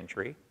brain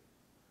injury,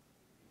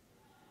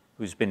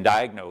 who's been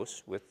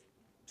diagnosed with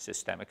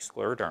systemic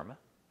scleroderma,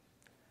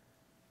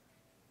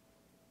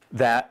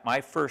 that my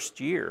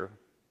first year,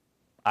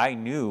 I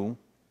knew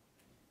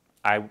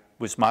I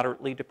was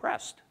moderately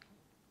depressed,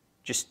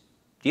 just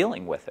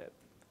dealing with it.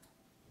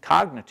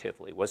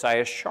 Cognitively, was I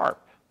as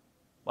sharp?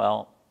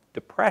 Well,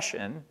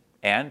 depression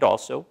and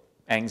also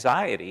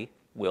anxiety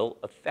will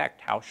affect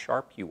how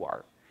sharp you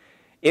are.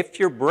 If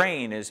your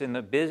brain is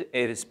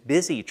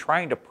busy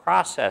trying to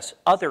process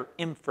other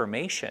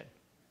information,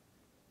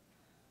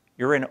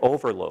 you're in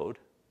overload.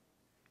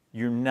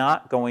 You're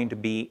not going to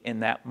be in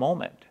that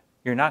moment.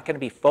 You're not going to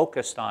be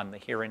focused on the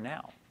here and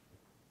now,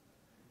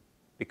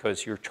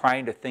 because you're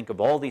trying to think of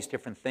all these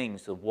different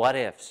things, the what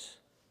ifs.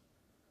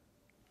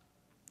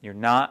 You're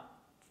not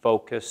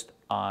focused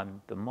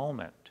on the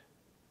moment.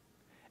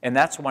 And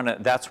that's one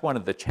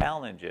of the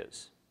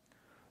challenges.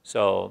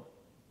 So,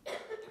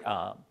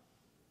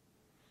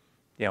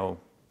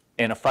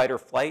 in a fight or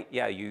flight,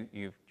 yeah,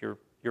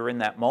 you're in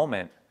that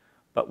moment,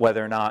 but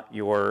whether or not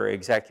your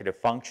executive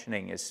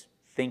functioning is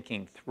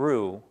thinking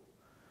through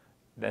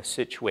the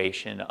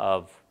situation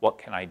of, what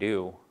can I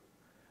do?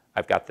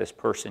 I've got this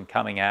person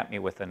coming at me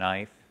with a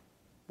knife.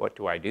 What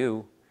do I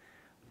do?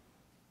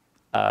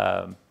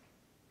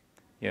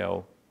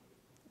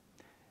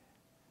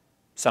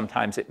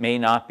 Sometimes it may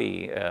not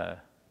be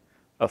a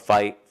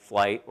fight,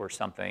 flight, or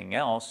something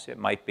else. It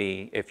might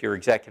be, if your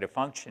executive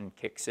function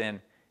kicks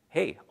in,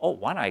 hey, oh,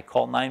 why don't I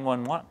call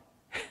 911?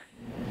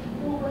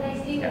 Well, what I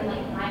see with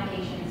like my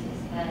patients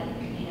is that,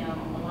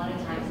 a lot of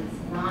times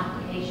it's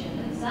not the patient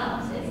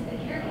themselves, it's the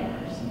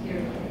caregivers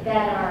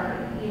that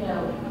are,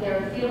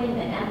 they're feeling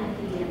the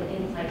empathy and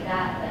things like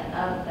that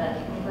of the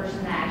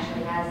person that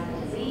actually has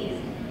the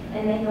disease,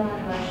 and they go on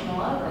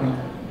emotional overload.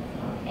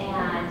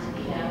 And,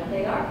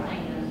 they are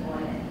playing those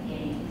what-if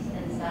games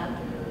and stuff,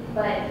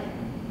 but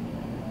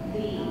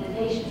the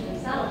patients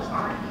themselves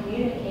aren't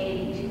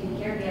communicating to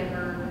the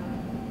caregiver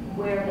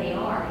where they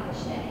are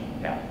each day.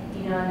 Yeah.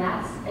 And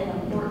that's an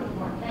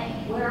important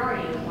thing. Where are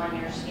you on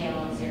your scale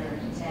of 0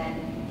 to 10,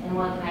 and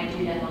what can I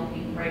do to help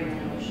you bring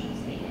that emotional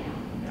state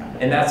down?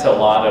 And that's a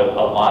lot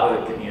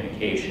of the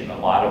communication, a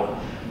lot of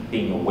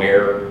being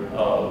aware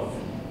of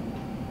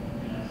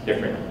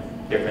different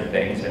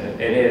things,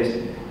 and it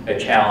is a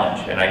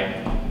challenge. And I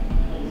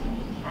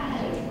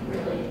had a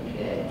really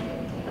good.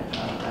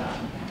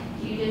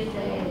 You just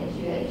saying that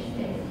you had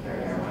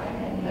Scleroderma,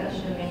 and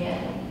most of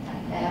men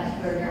have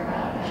Scleroderma. I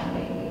don't know how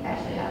many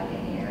actually have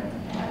in here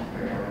have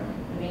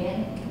Scleroderma, men.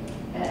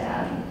 But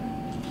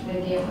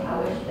with them, I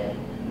wish that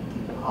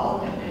all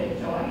of them could have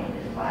joined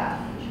this class,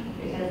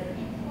 because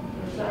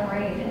for some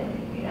reason,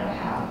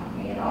 how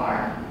men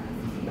are,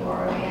 you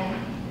are a man,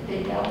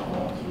 they don't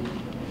want to,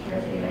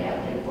 especially they have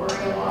to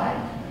worry a lot,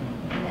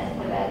 and that's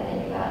the bad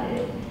thing about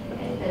it,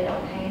 is they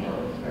don't handle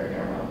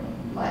Scleroderma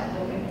like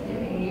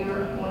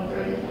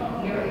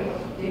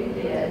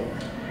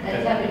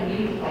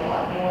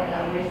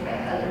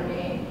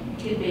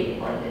to be a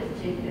part of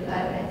this too, because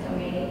I've had so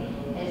many,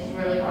 and it's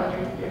really hard,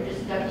 they're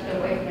just stuck to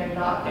away from their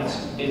doctor.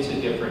 It's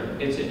a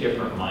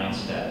different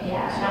mindset.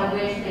 Yeah, and I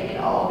wish they could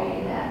all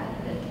be that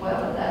as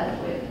well as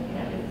us with, you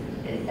know,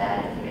 it's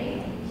sad to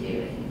me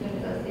too, as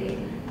soon as I see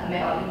a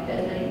male who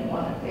doesn't even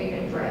want to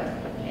even dress,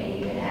 and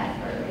even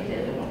ask her, he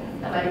doesn't want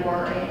somebody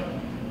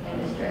worrying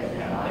and distressing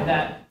him. And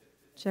that.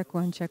 Check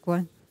one, check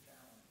one.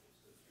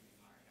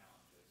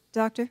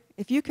 Doctor,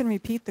 if you can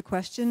repeat the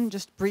question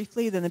just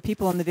briefly, then the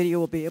people on the video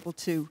will be able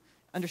to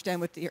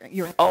understand what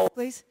your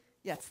please.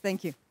 Yes,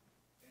 thank you.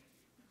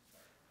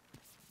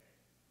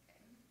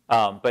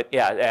 But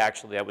yeah,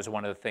 actually, that was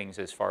one of the things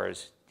as far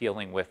as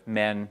dealing with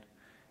men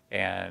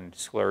and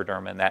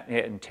scleroderma,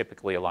 and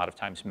typically a lot of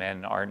times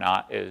men are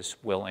not as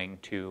willing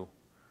to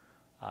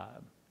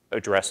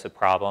address the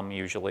problem.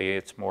 Usually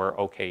it's more,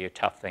 okay, you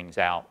tough things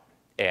out.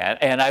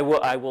 And I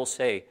will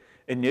say,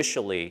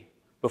 initially,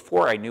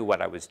 before I knew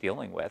what I was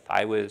dealing with,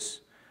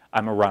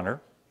 I'm a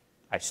runner.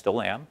 I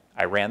still am.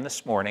 I ran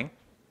this morning.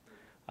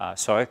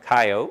 Saw a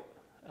coyote,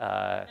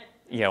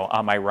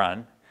 on my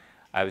run.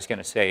 I was going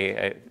to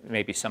say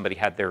maybe somebody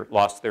had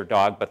lost their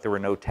dog, but there were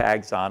no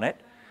tags on it.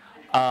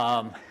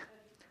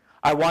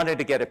 I wanted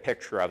to get a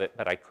picture of it,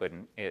 but I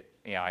couldn't.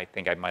 I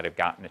think I might have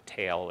gotten a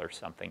tail or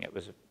something. It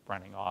was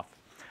running off.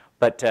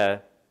 But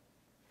to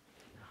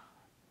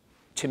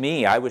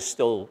me, I was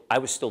still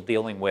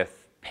dealing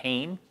with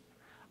pain.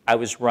 I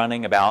was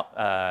running about,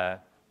 I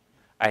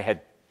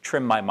had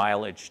trimmed my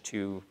mileage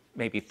to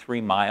maybe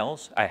 3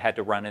 miles. I had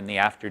to run in the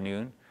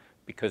afternoon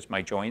because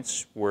my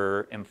joints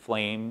were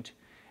inflamed,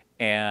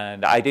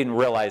 and I didn't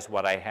realize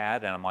what I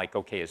had, and I'm like,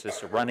 okay, is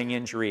this a running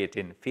injury? It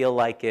didn't feel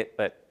like it,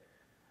 but,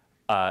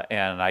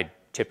 and I'd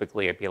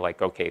be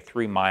like, okay,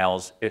 3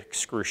 miles,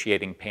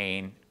 excruciating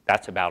pain,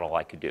 that's about all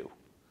I could do.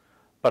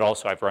 But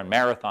also I've run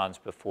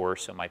marathons before,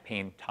 so my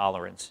pain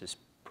tolerance is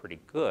pretty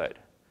good.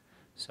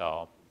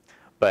 So,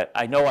 but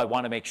I know I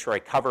want to make sure I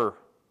cover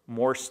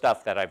more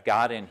stuff that I've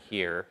got in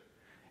here,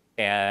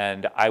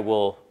 and I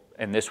will,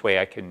 and this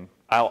way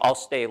I'll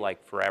stay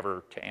like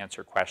forever to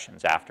answer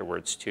questions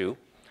afterwards too,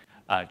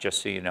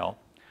 just so you know.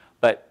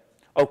 But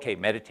okay,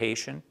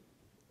 meditation,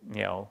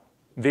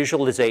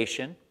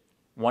 visualization,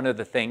 one of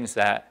the things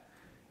that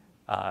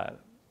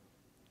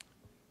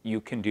you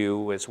can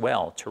do as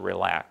well to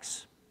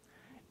relax.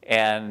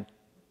 And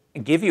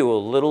give you a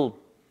little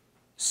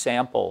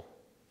sample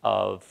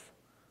of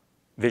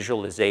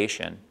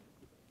visualization.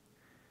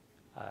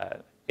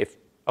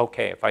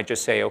 If I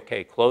just say,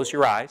 okay, close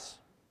your eyes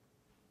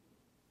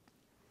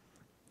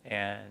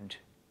and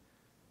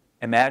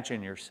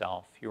imagine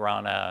yourself, you're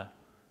on a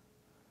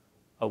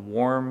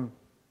warm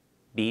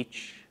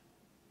beach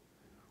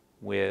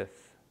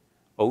with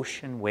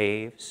ocean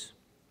waves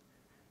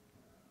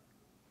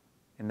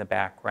in the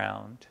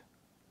background.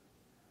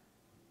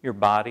 Your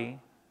body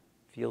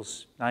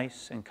feels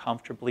nice and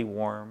comfortably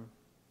warm.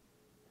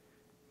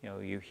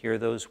 You hear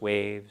those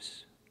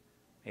waves,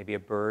 maybe a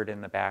bird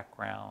in the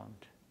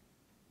background,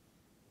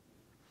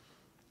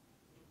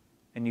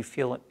 and you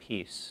feel at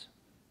peace.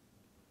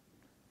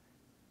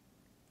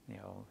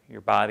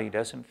 Your body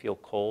doesn't feel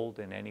cold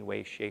in any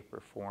way, shape, or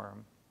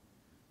form.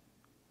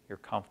 You're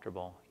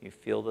comfortable. You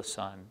feel the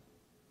sun.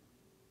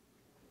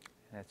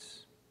 And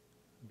it's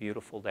a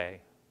beautiful day.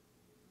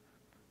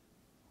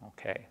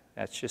 Okay,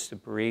 that's just a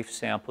brief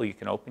sample. You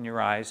can open your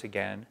eyes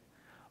again.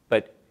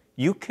 But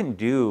you can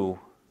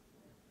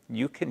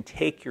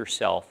take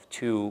yourself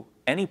to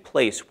any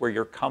place where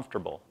you're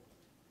comfortable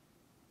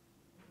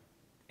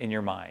in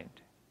your mind.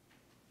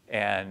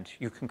 And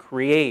you can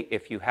create,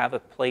 if you have a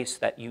place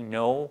that you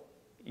know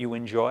you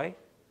enjoy,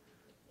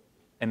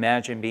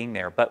 imagine being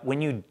there. But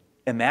when you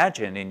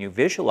imagine and you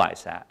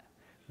visualize that,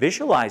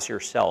 visualize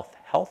yourself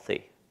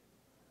healthy.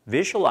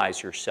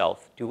 Visualize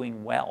yourself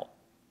doing well.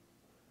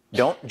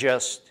 Don't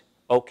just,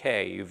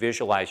 you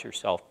visualize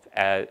yourself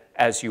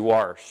as you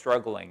are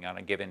struggling on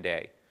a given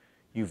day.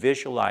 You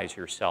visualize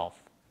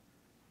yourself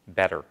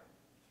better.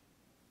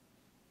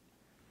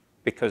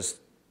 Because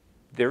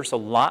there's a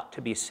lot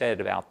to be said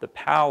about the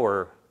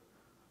power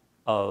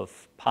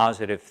of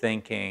positive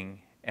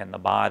thinking and the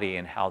body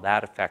and how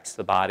that affects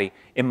the body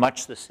in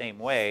much the same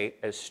way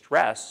as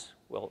stress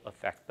will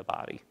affect the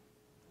body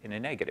in a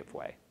negative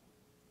way.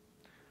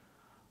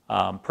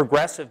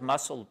 Progressive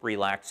muscle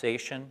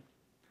relaxation.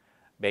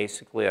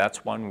 Basically,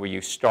 that's one where you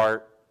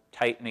start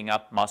tightening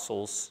up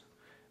muscles,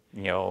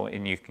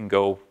 and you can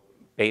go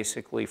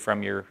basically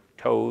from your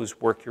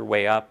toes, work your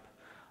way up,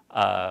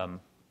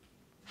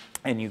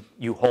 and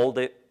you hold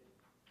it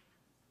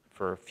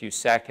for a few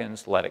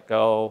seconds, let it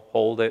go,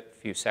 hold it, a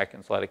few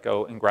seconds, let it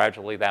go, and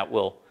gradually that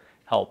will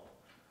help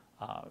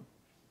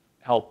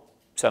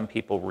some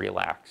people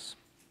relax.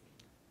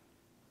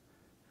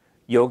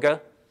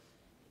 Yoga.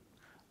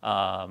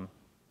 I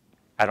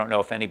don't know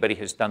if anybody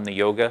has done the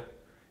yoga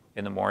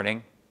in the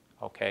morning.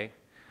 Okay.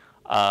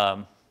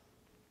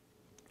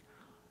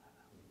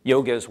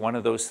 Yoga is one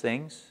of those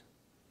things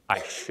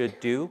I should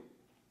do.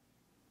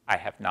 I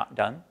have not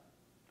done.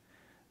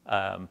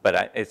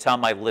 But it's on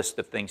my list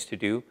of things to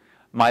do.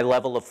 My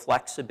level of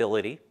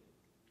flexibility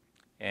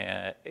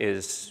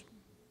is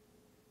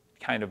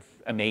kind of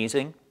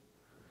amazing.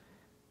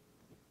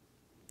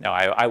 No,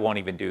 I won't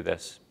even do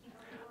this.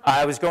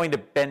 I was going to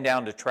bend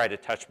down to try to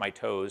touch my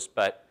toes,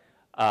 but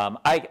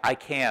I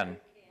can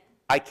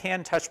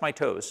touch my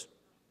toes.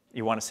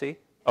 You want to see?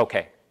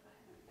 Okay.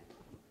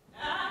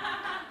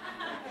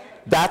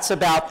 That's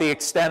about the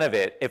extent of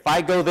it. If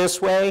I go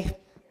this way,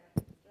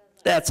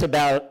 that's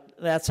about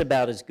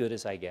as good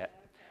as I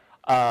get.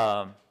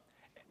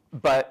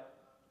 But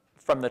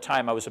from the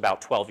time I was about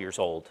 12 years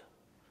old,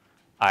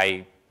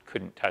 I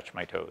couldn't touch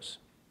my toes.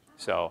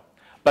 So,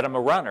 but I'm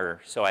a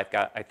runner, so I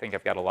think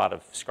I've got a lot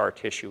of scar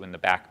tissue in the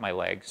back of my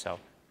legs, so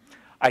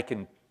I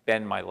can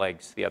bend my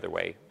legs the other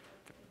way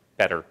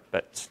better,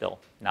 but still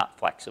not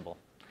flexible.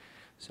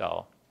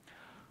 So,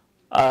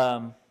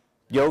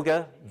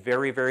 yoga,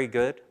 very, very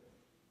good,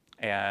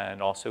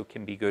 and also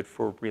can be good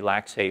for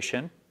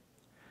relaxation.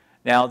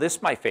 Now, this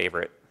is my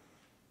favorite,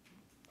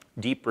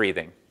 deep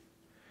breathing.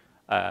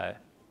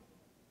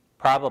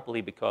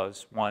 Probably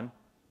because, one,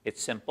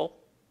 it's simple.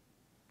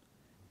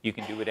 You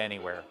can do it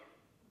anywhere,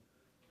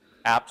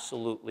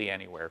 absolutely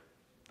anywhere.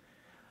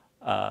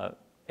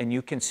 And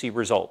you can see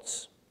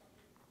results.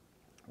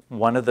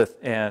 One of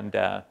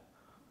the,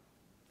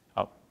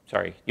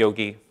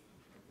 Yogi,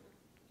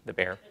 the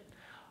bear.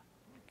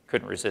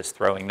 Couldn't resist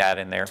throwing that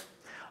in there.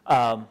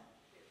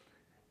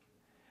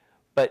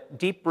 But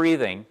deep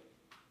breathing,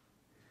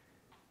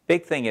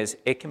 big thing is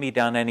it can be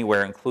done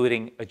anywhere,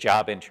 including a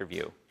job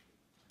interview.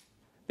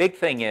 Big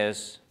thing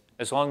is,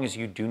 as long as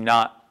you do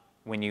not,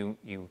 when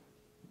you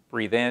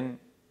breathe in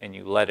and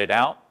you let it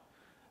out,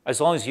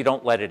 as long as you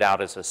don't let it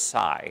out as a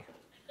sigh,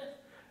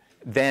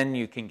 then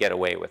you can get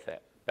away with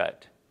it.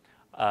 But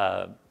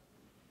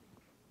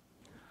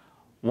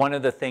one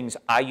of the things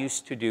I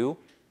used to do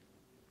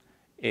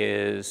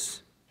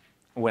is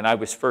when I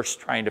was first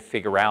trying to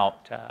figure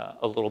out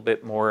a little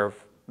bit more of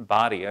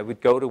body, I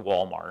would go to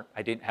Walmart.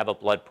 I didn't have a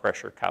blood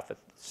pressure cuff at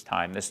this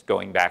time. This is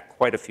going back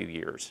quite a few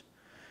years.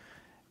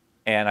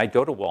 And I'd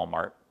go to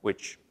Walmart,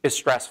 which is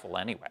stressful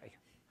anyway,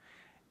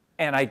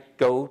 and I'd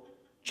go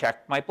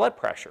check my blood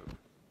pressure.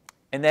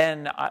 And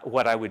then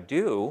what I would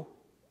do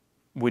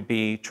would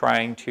be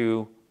trying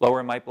to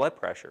lower my blood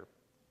pressure.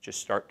 Just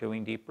start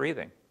doing deep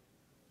breathing.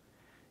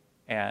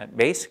 And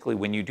basically,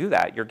 when you do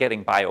that, you're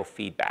getting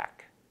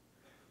biofeedback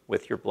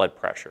with your blood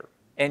pressure.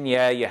 And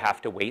yeah, you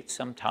have to wait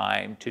some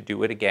time to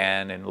do it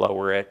again and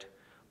lower it,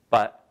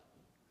 but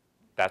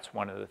that's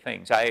one of the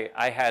things.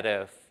 I had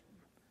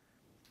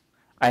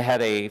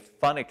a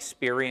fun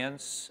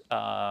experience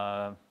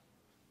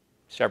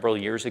several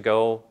years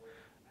ago.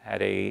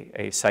 Had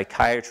a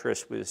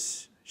psychiatrist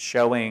was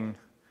showing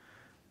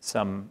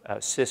some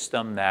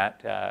system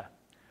that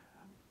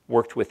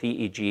worked with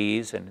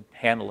EEGs and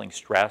handling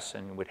stress,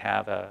 and would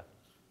have a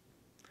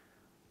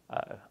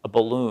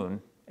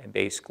balloon. And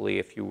basically,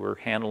 if you were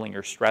handling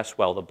your stress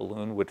well, the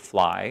balloon would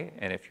fly,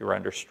 and if you were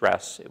under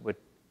stress, it would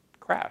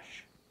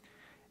crash.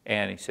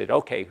 And he said,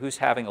 okay, who's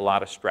having a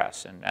lot of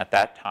stress? And at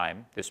that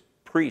time, this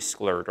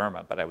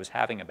pre-Scleroderma, but I was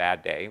having a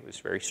bad day. It was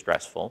very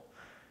stressful.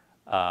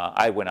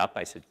 I went up.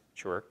 I said,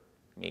 sure,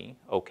 me,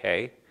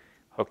 okay.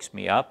 Hooks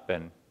me up,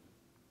 and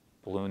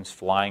balloon's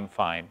flying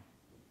fine.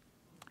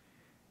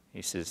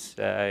 He says,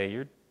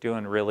 you're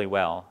doing really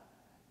well.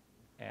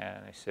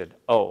 And I said,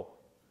 oh,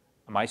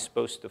 am I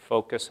supposed to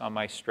focus on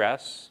my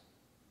stress?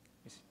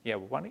 He said, yeah,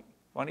 well,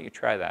 why don't you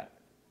try that?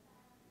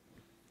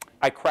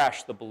 I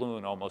crashed the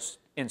balloon almost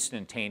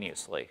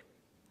instantaneously.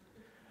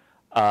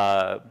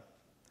 But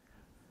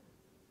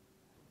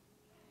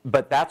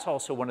that's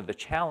also one of the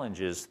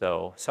challenges,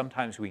 though.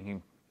 Sometimes we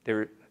can,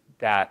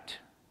 that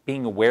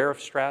being aware of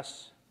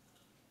stress,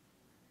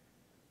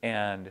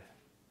 and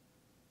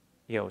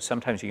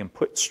sometimes you can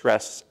put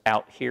stress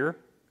out here,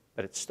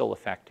 but it's still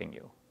affecting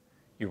you.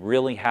 You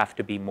really have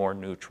to be more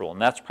neutral,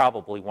 and that's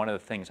probably one of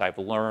the things I've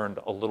learned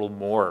a little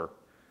more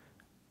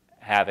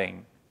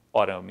having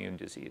autoimmune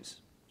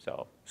disease,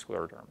 so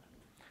scleroderma.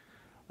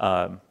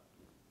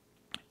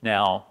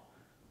 Now,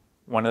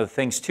 one of the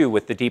things, too,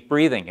 with the deep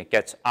breathing, it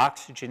gets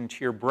oxygen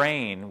to your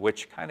brain,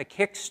 which kind of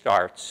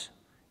kickstarts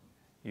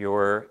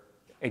your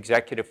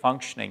executive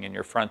functioning in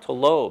your frontal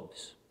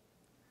lobes.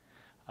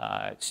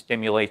 It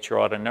stimulates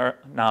your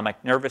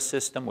autonomic nervous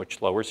system,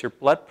 which lowers your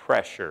blood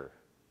pressure.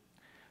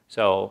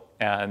 So,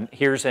 and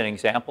here's an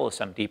example of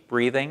some deep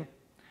breathing.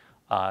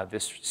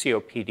 This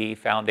COPD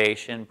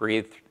foundation,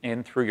 breathe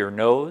in through your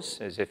nose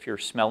as if you're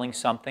smelling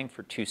something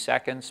for 2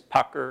 seconds.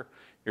 Pucker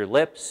your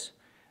lips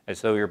as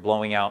though you're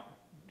blowing out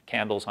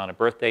candles on a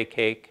birthday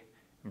cake.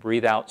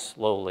 Breathe out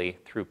slowly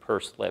through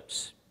pursed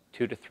lips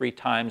 2 to 3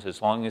 times.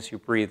 As long as you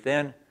breathe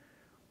in,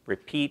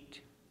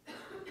 repeat,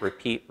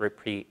 repeat,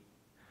 repeat.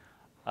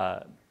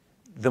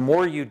 The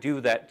more you do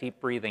that deep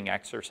breathing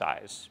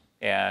exercise,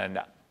 and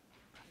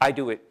I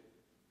do it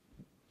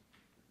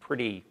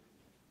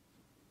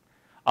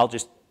I'll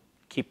just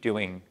keep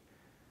doing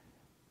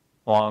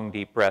long,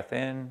 deep breath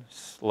in,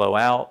 slow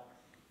out,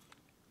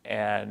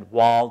 and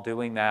while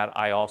doing that,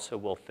 I also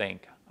will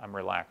think I'm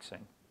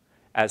relaxing.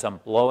 As I'm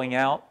blowing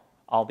out,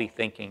 I'll be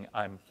thinking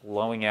I'm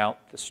blowing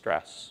out the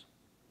stress.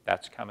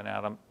 That's coming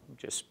out. I'm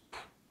just...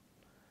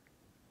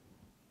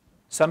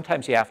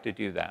 Sometimes you have to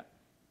do that,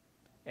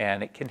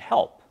 and it can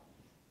help.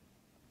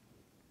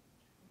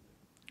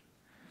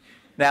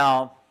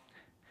 Now,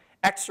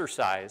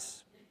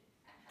 exercise.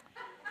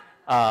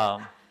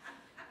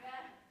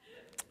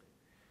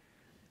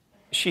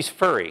 She's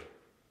furry.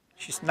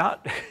 She's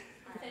not...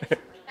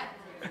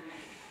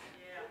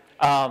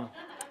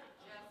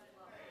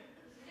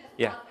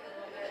 yeah.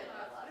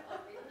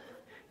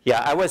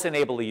 Yeah, I wasn't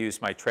able to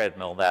use my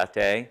treadmill that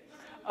day.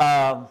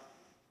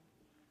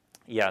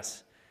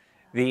 Yes.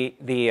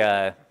 I'm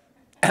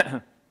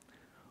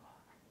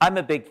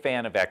a big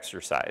fan of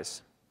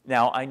exercise.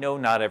 Now, I know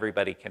not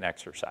everybody can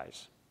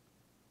exercise,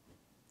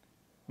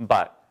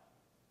 but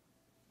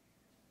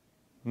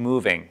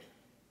moving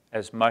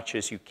as much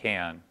as you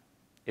can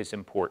is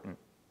important.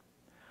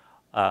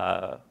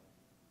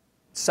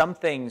 Some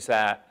things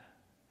that,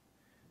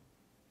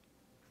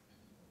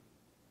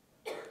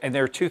 and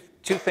there are two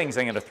things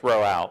I'm going to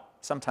throw out.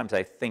 Sometimes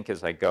I think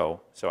as I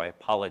go, so I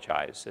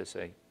apologize.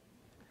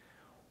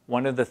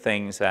 One of the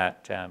things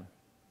that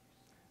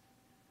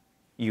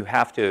you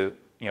have to,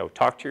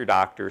 talk to your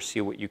doctor,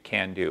 see what you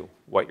can do,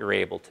 what you're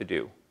able to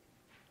do.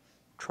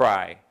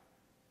 Try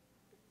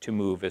to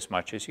move as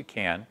much as you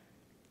can.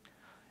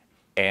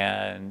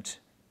 And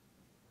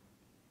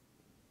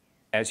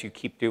as you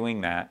keep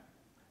doing that,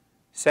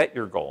 set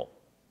your goal.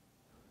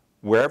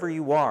 Wherever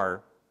you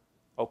are,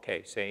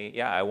 okay, say,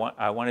 yeah,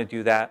 I want to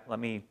do that. Let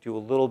me do a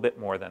little bit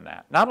more than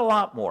that. Not a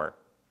lot more,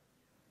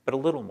 but a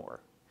little more.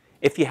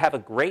 If you have a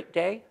great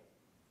day,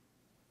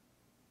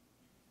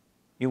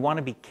 you want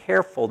to be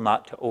careful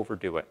not to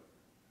overdo it.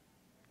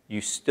 You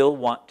still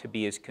want to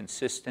be as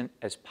consistent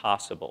as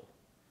possible,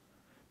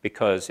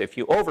 because if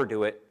you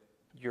overdo it,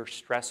 you're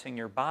stressing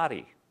your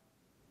body.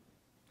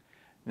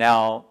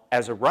 Now,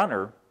 as a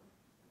runner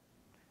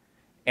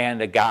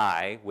and a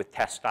guy with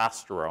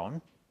testosterone,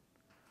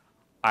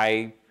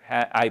 I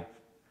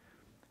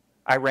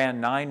ran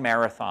 9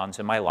 marathons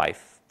in my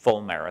life,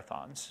 full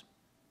marathons.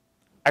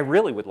 I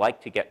really would like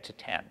to get to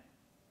 10.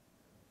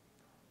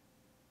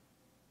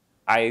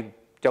 I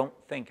don't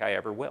think I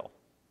ever will,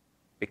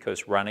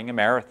 because running a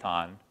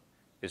marathon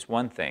is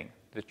one thing.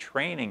 The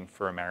training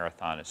for a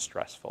marathon is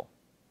stressful,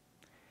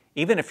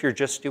 even if you're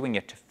just doing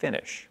it to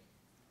finish.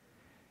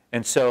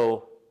 And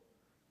so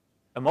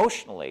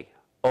emotionally,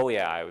 oh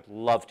yeah, I would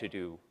love to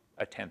do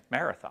a 10th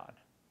marathon.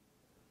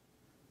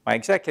 My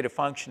executive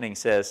functioning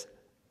says,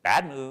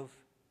 bad move,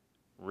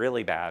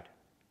 really bad,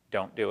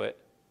 don't do it.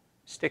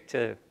 Stick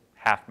to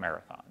half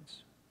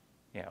marathons,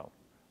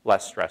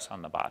 less stress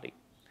on the body.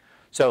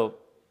 So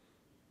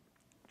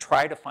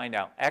try to find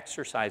out,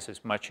 exercise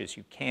as much as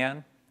you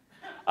can.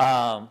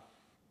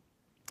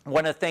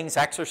 One of the things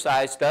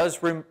exercise does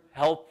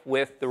help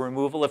with the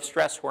removal of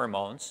stress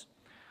hormones.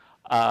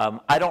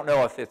 I don't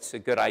know if it's a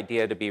good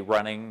idea to be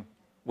running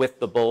with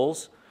the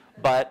bulls,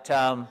 but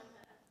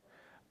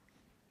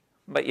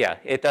yeah,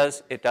 it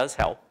does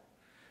help.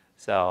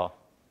 So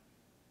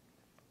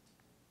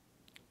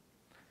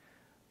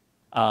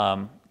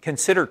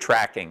consider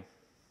tracking.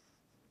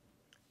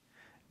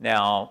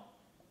 Now,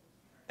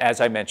 as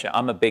I mentioned,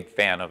 I'm a big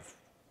fan of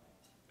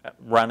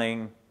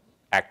running,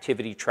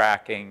 activity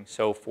tracking,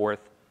 so forth.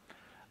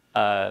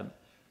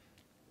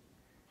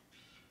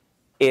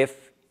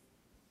 If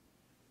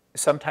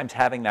sometimes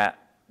having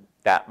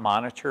that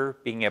monitor,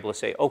 being able to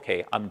say,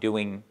 okay, I'm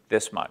doing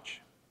this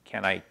much.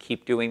 Can I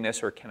keep doing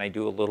this, or can I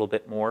do a little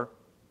bit more?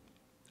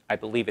 I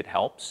believe it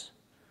helps.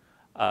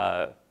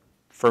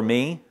 For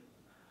me,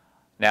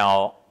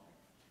 now,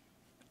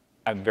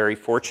 I'm very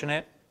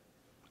fortunate.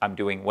 I'm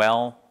doing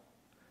well.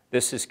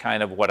 This is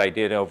kind of what I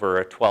did over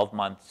a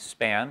 12-month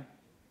span.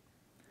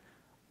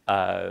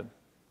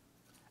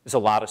 There's a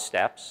lot of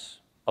steps,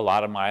 a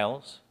lot of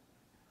miles,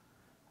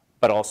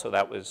 but also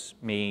that was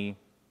me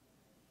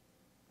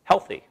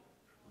healthy.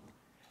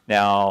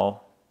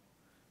 Now,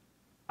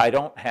 I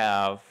don't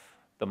have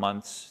the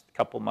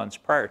couple months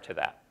prior to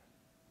that.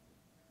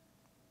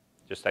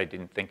 Just I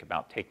didn't think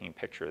about taking a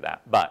picture of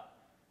that, but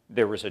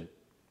there was a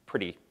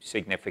pretty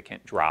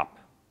significant drop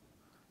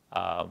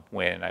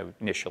when I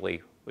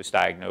initially was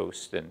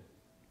diagnosed and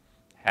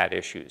had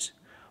issues.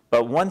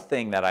 But one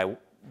thing that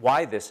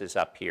why this is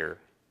up here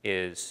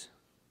is,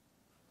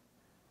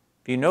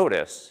 if you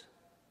notice,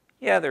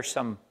 yeah, there's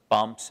some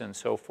bumps and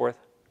so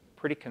forth,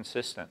 pretty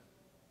consistent.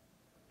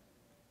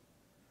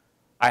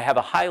 I have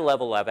a high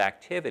level of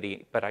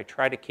activity, but I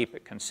try to keep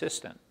it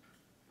consistent.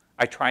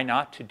 I try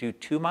not to do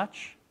too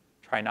much,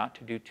 try not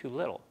to do too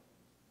little.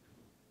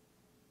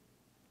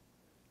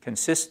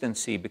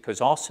 Consistency,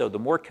 because also the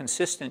more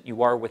consistent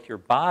you are with your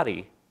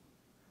body,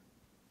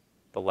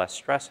 the less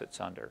stress it's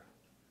under.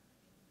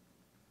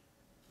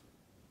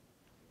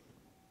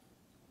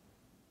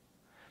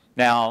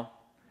 Now,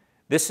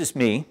 this is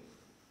me,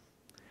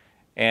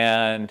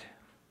 and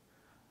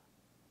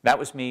that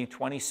was me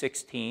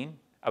 2016.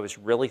 I was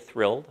really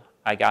thrilled.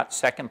 I got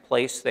second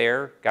place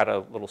there, got a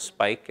little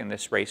spike in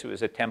this race. It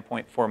was a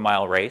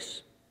 10.4-mile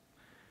race.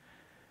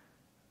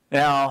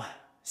 Now,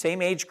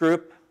 Same age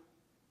group,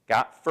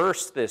 got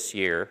first this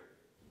year,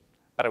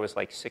 but I was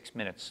like 6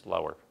 minutes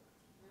slower.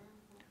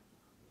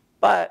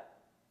 But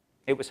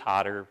it was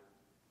hotter,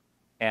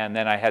 and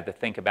then I had to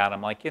think about it.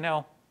 I'm like, you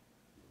know,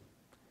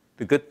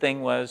 the good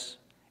thing was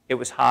it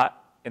was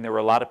hot, and there were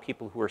a lot of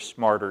people who were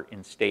smarter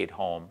and stayed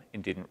home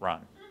and didn't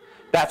run.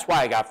 That's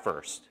why I got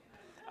first.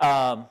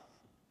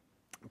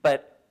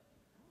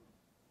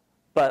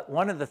 But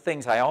one of the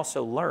things I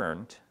also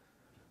learned,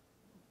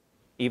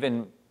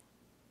 even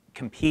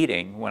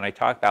competing, when I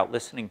talk about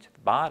listening to the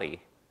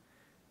body,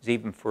 is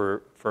even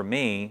for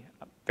me,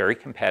 very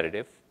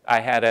competitive.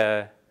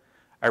 I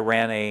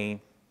ran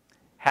a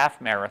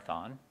half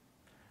marathon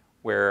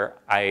where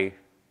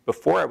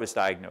before I was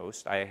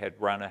diagnosed, I had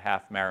run a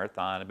half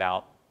marathon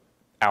about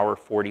hour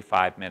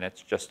 45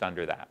 minutes, just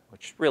under that,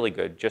 which is really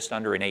good, just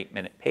under an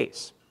 8-minute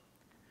pace.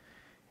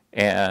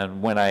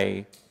 And when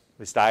I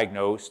was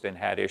diagnosed and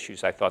had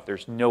issues, I thought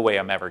there's no way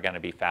I'm ever going to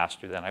be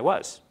faster than I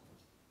was.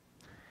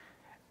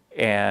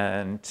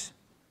 And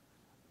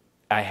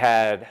I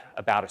had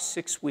about a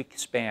 6-week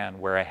span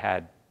where I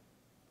had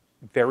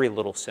very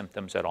little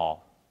symptoms at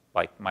all.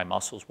 Like my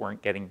muscles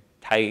weren't getting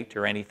tight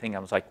or anything. I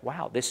was like,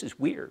 wow, this is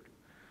weird.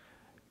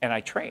 And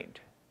I trained,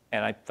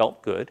 and I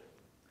felt good.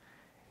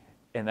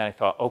 And then I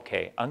thought,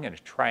 okay, I'm going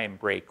to try and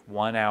break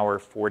 1 hour,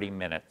 40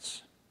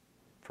 minutes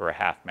for a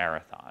half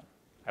marathon.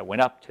 I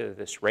went up to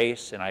this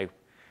race, and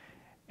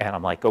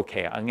I'm like,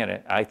 okay,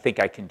 I think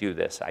I can do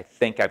this. I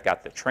think I've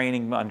got the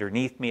training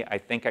underneath me. I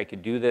think I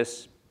can do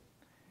this.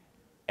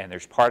 And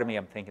there's part of me,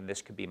 I'm thinking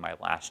this could be my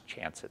last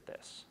chance at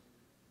this.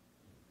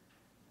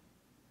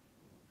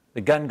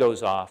 The gun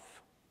goes off.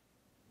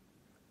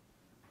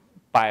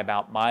 By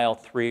about mile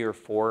 3 or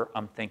 4,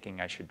 I'm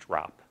thinking I should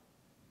drop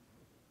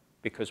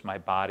because my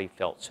body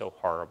felt so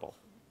horrible.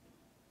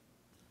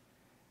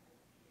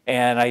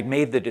 And I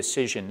made the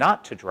decision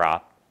not to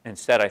drop.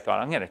 Instead, I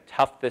thought, I'm going to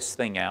tough this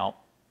thing out.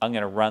 I'm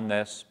going to run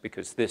this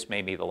because this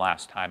may be the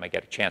last time I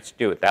get a chance to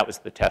do it. That was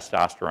the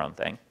testosterone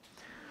thing.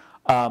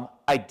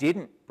 I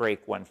didn't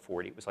break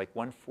 140. It was like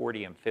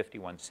 140 and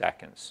 51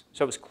 seconds.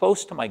 So it was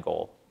close to my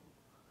goal.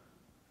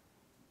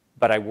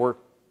 But I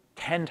worked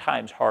 10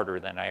 times harder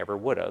than I ever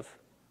would have.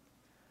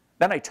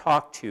 Then I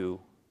talked to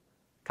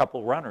a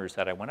couple runners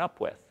that I went up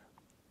with.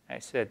 I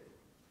said,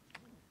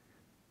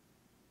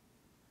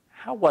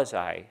 how was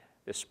I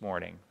this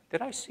morning?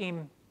 Did I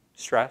seem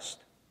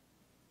stressed?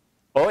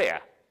 Oh, yeah.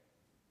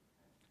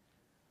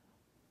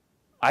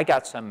 I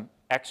got some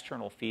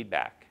external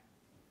feedback.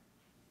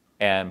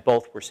 And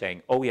both were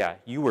saying, oh, yeah,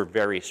 you were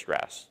very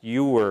stressed.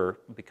 You were,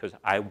 because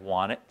I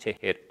wanted to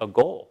hit a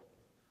goal.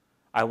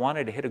 I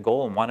wanted to hit a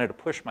goal and wanted to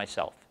push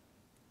myself.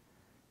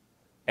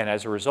 And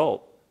as a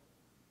result,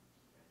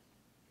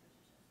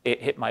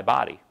 it hit my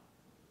body.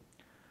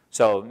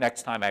 So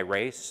next time I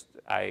raced,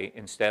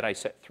 instead I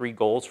set 3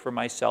 goals for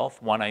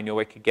myself. One I knew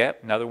I could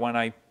get, another one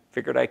I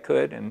figured I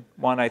could, and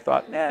one I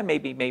thought,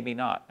 maybe, maybe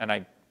not. And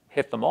I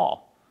hit them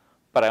all.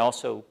 But I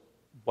also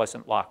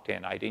wasn't locked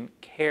in. I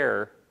didn't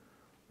care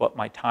what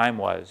my time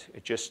was.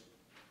 It just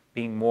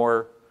being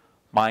more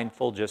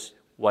mindful, just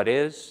what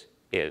is.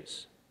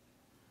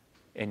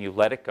 And you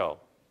let it go.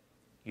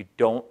 You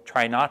don't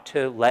try not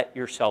to let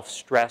yourself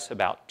stress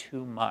about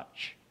too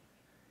much.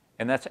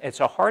 And it's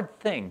a hard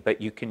thing,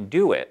 but you can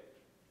do it.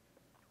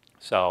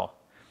 So,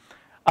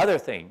 other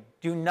thing,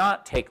 do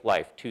not take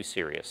life too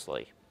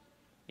seriously.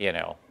 You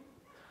know.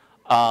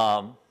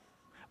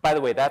 By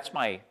the way, that's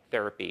my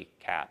therapy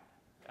cat.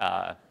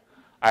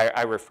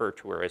 I refer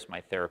to her as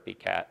my therapy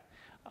cat.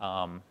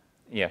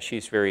 Yeah,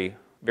 she's very,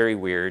 very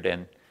weird,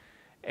 and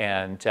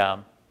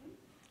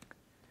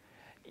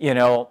you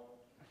know,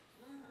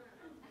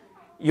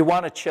 you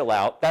want to chill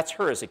out. That's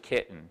her as a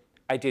kitten.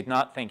 I did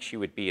not think she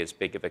would be as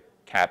big of a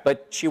cat,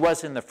 but she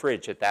was in the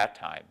fridge at that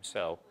time.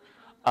 So,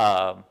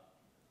 but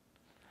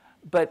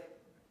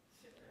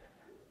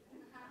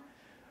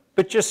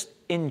just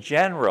in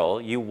general,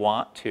 you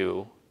want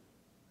to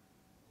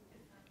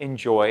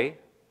enjoy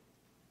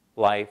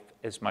life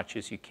as much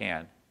as you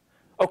can.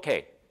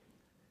 Okay,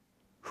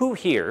 who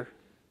here,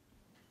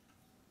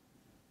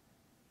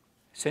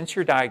 since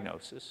your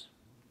diagnosis,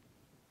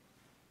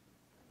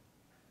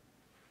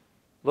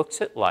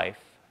 looks at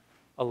life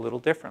a little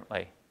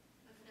differently?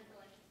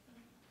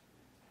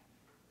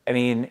 I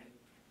mean,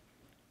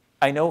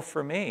 I know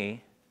for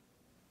me,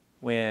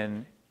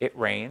 when it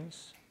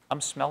rains, I'm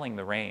smelling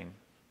the rain.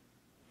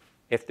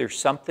 If there's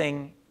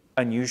something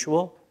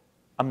unusual,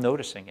 I'm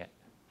noticing it.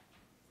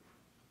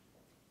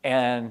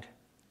 And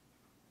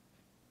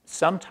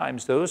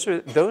sometimes those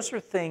are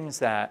things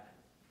that,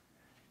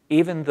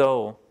 even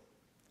though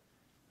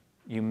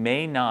you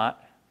may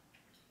not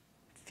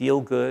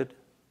feel good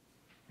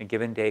a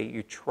given day,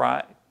 you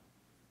try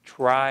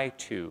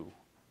to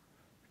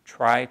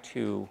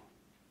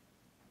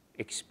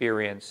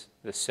experience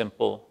the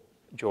simple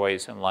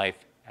joys in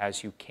life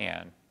as you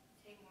can.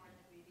 Take more in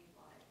the beauty of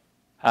life.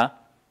 Huh?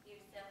 You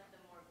accept the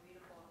more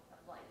beautiful of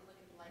life. Look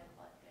at life a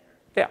lot better.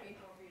 Yeah. Be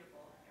more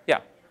beautiful.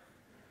 Yeah.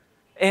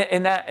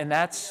 And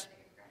that's,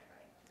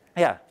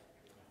 yeah.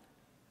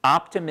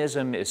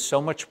 optimism is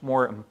so much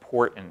more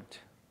important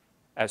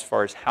as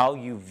far as how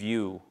you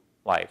view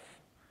life.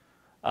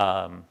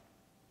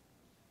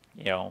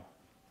 You know,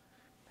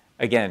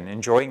 again,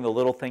 enjoying the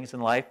little things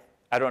in life.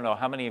 I don't know,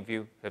 how many of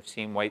you have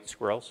seen white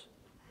squirrels?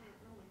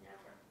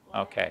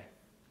 Okay.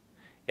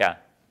 Yeah.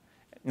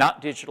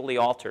 Not digitally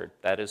altered.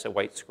 That is a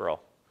white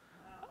squirrel.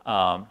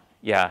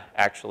 Yeah,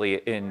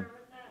 actually,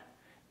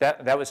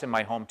 that was in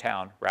my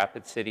hometown,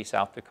 Rapid City,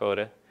 South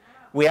Dakota.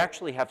 We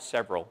actually have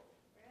several.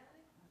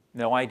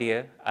 No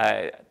idea.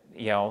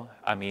 You know,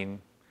 I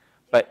mean,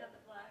 but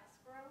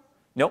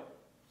nope.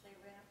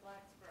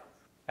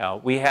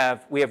 We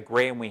have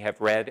gray and we have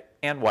red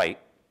and white.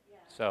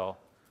 So,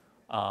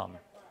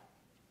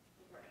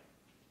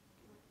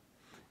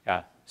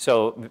 yeah.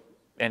 So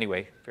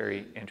anyway,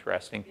 very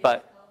interesting.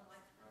 But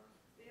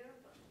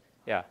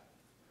yeah,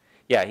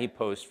 yeah, he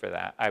posed for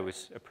that. I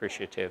was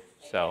appreciative.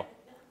 So,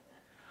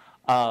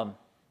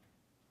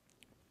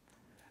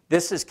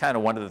 this is kind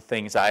of one of the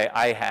things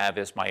I have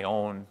as my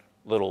own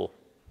little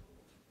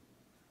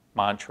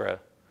mantra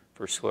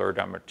for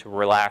Scleroderma: to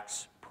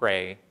relax,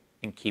 pray,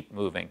 and keep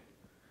moving.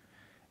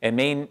 And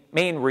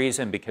main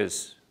reason,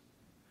 because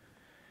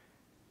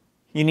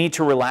you need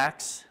to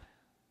relax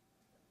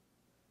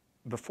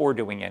before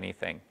doing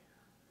anything,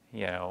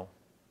 you know,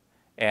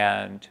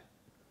 and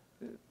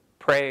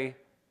pray,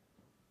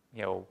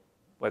 you know,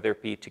 whether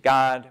it be to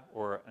God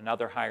or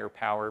another higher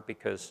power,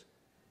 because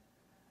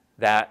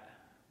that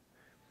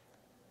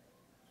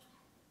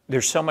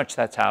there's so much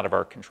that's out of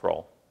our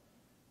control.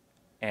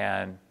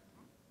 And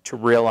to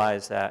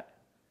realize that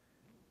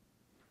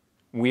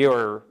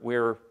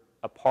we're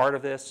a part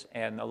of this,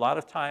 and a lot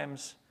of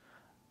times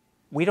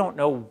we don't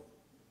know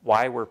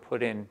why we're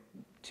put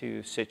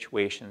into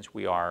situations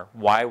we are,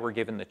 why we're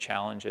given the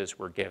challenges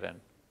we're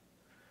given.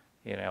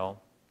 You know,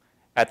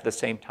 at the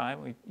same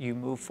time, you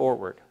move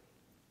forward.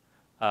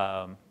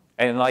 And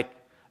like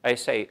I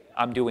say,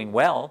 I'm doing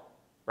well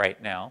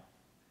right now.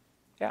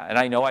 Yeah, and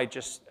I know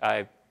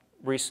I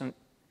recent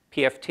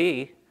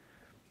PFT,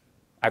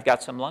 I've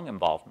got some lung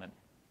involvement.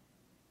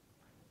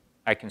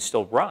 I can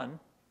still run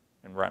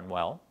and run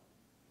well,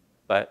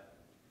 but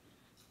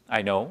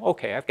I know,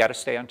 okay, I've got to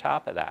stay on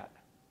top of that.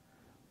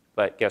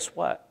 But guess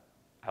what?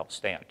 I'll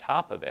stay on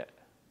top of it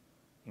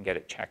and get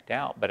it checked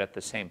out. But at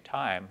the same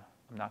time,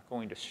 I'm not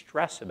going to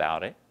stress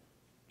about it.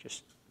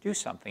 Just do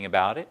something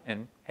about it,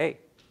 and hey,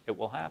 it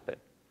will happen.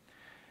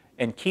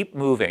 And keep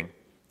moving.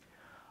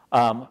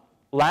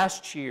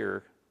 Last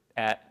year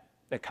at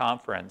the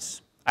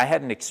conference, I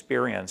had an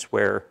experience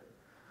where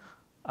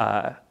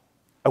I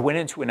went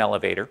into an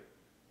elevator,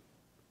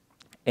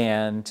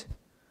 and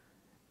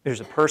there's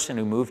a person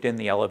who moved in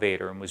the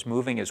elevator and was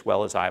moving as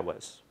well as I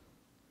was.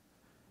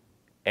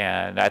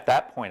 And at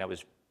that point, I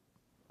was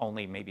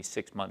only maybe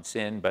 6 months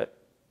in, but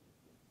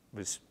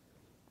was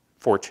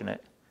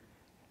fortunate.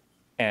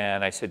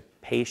 And I said,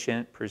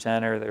 patient,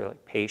 presenter. They're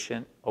like,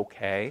 patient,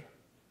 okay.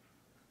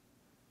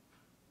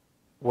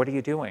 What are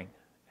you doing?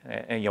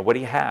 And you know, what do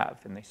you have?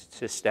 And they said,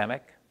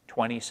 systemic,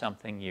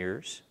 20-something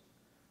years.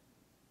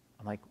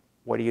 I'm like,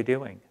 what are you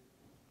doing?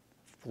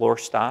 Floor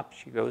stops.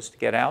 She goes to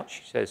get out.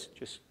 She says,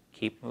 just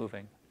keep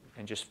moving,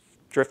 and just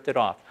drifted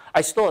off.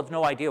 I still have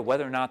no idea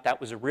whether or not that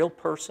was a real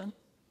person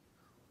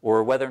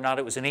or whether or not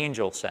it was an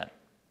angel sent,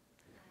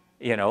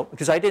 you know,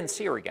 because I didn't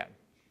see her again,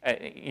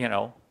 you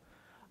know.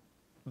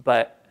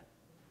 But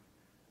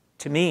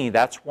to me,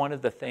 that's one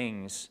of the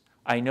things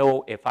I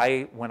know.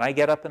 When I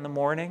get up in the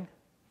morning,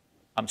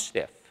 I'm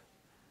stiff.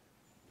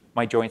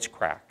 My joints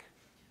crack.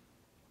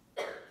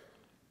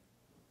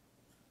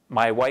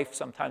 My wife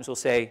sometimes will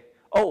say,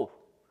 oh,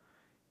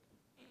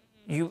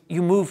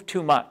 you move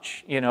too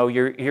much, you know,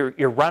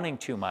 you're running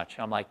too much.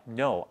 I'm like,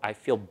 no, I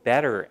feel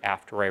better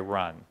after I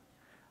run.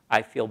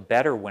 I feel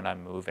better when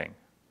I'm moving.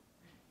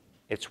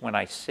 It's when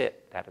I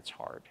sit that it's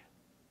hard.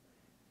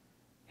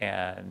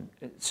 And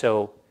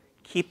so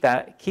keep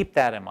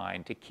that in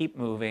mind, to keep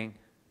moving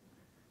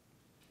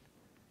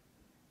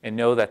and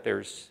know that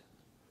there's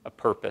a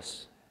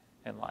purpose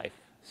in life.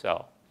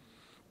 So,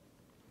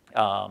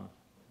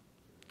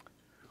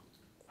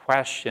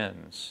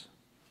 questions?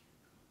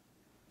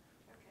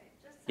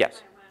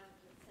 Yes.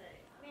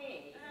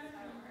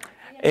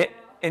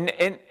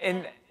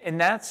 And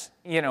that's,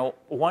 you know,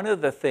 one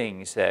of the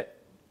things that,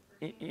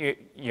 you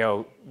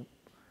know,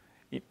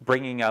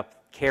 bringing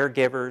up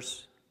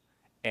caregivers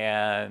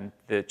and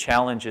the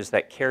challenges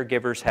that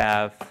caregivers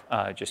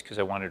have, just because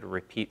I wanted to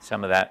repeat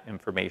some of that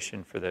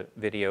information for the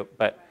video,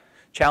 but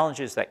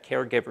challenges that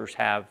caregivers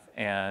have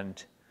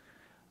and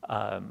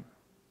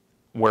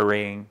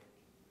worrying.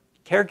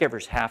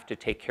 Caregivers have to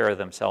take care of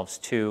themselves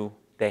too.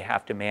 They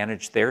have to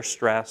manage their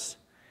stress.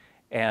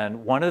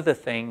 And one of the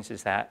things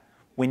is that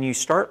when you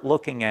start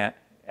looking at,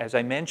 as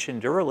I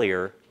mentioned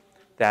earlier,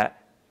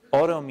 that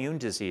autoimmune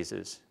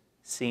diseases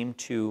seem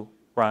to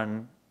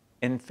run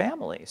in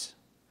families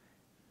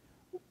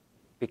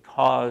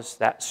because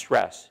that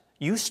stress.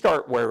 You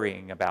start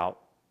worrying about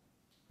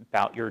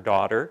your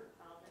daughter,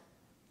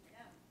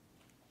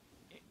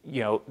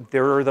 you know,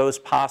 there are those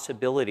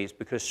possibilities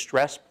because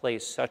stress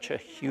plays such a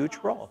huge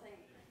role.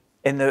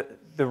 And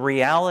the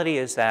reality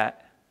is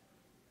that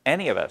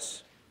any of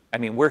us, I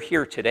mean, we're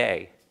here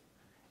today,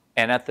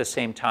 and at the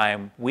same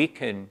time, we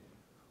can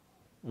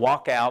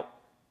walk out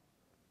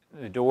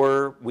the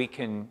door, we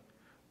can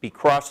be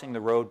crossing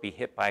the road, be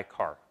hit by a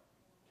car.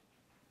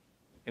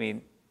 I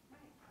mean,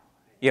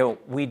 you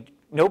know,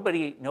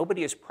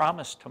 nobody is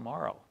promised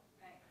tomorrow.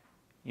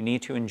 You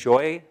need to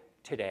enjoy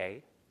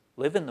today,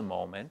 live in the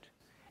moment,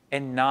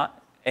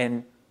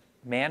 and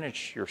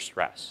manage your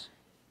stress.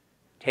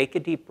 Take a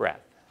deep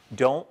breath.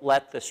 Don't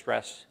let the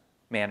stress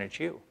manage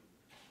you.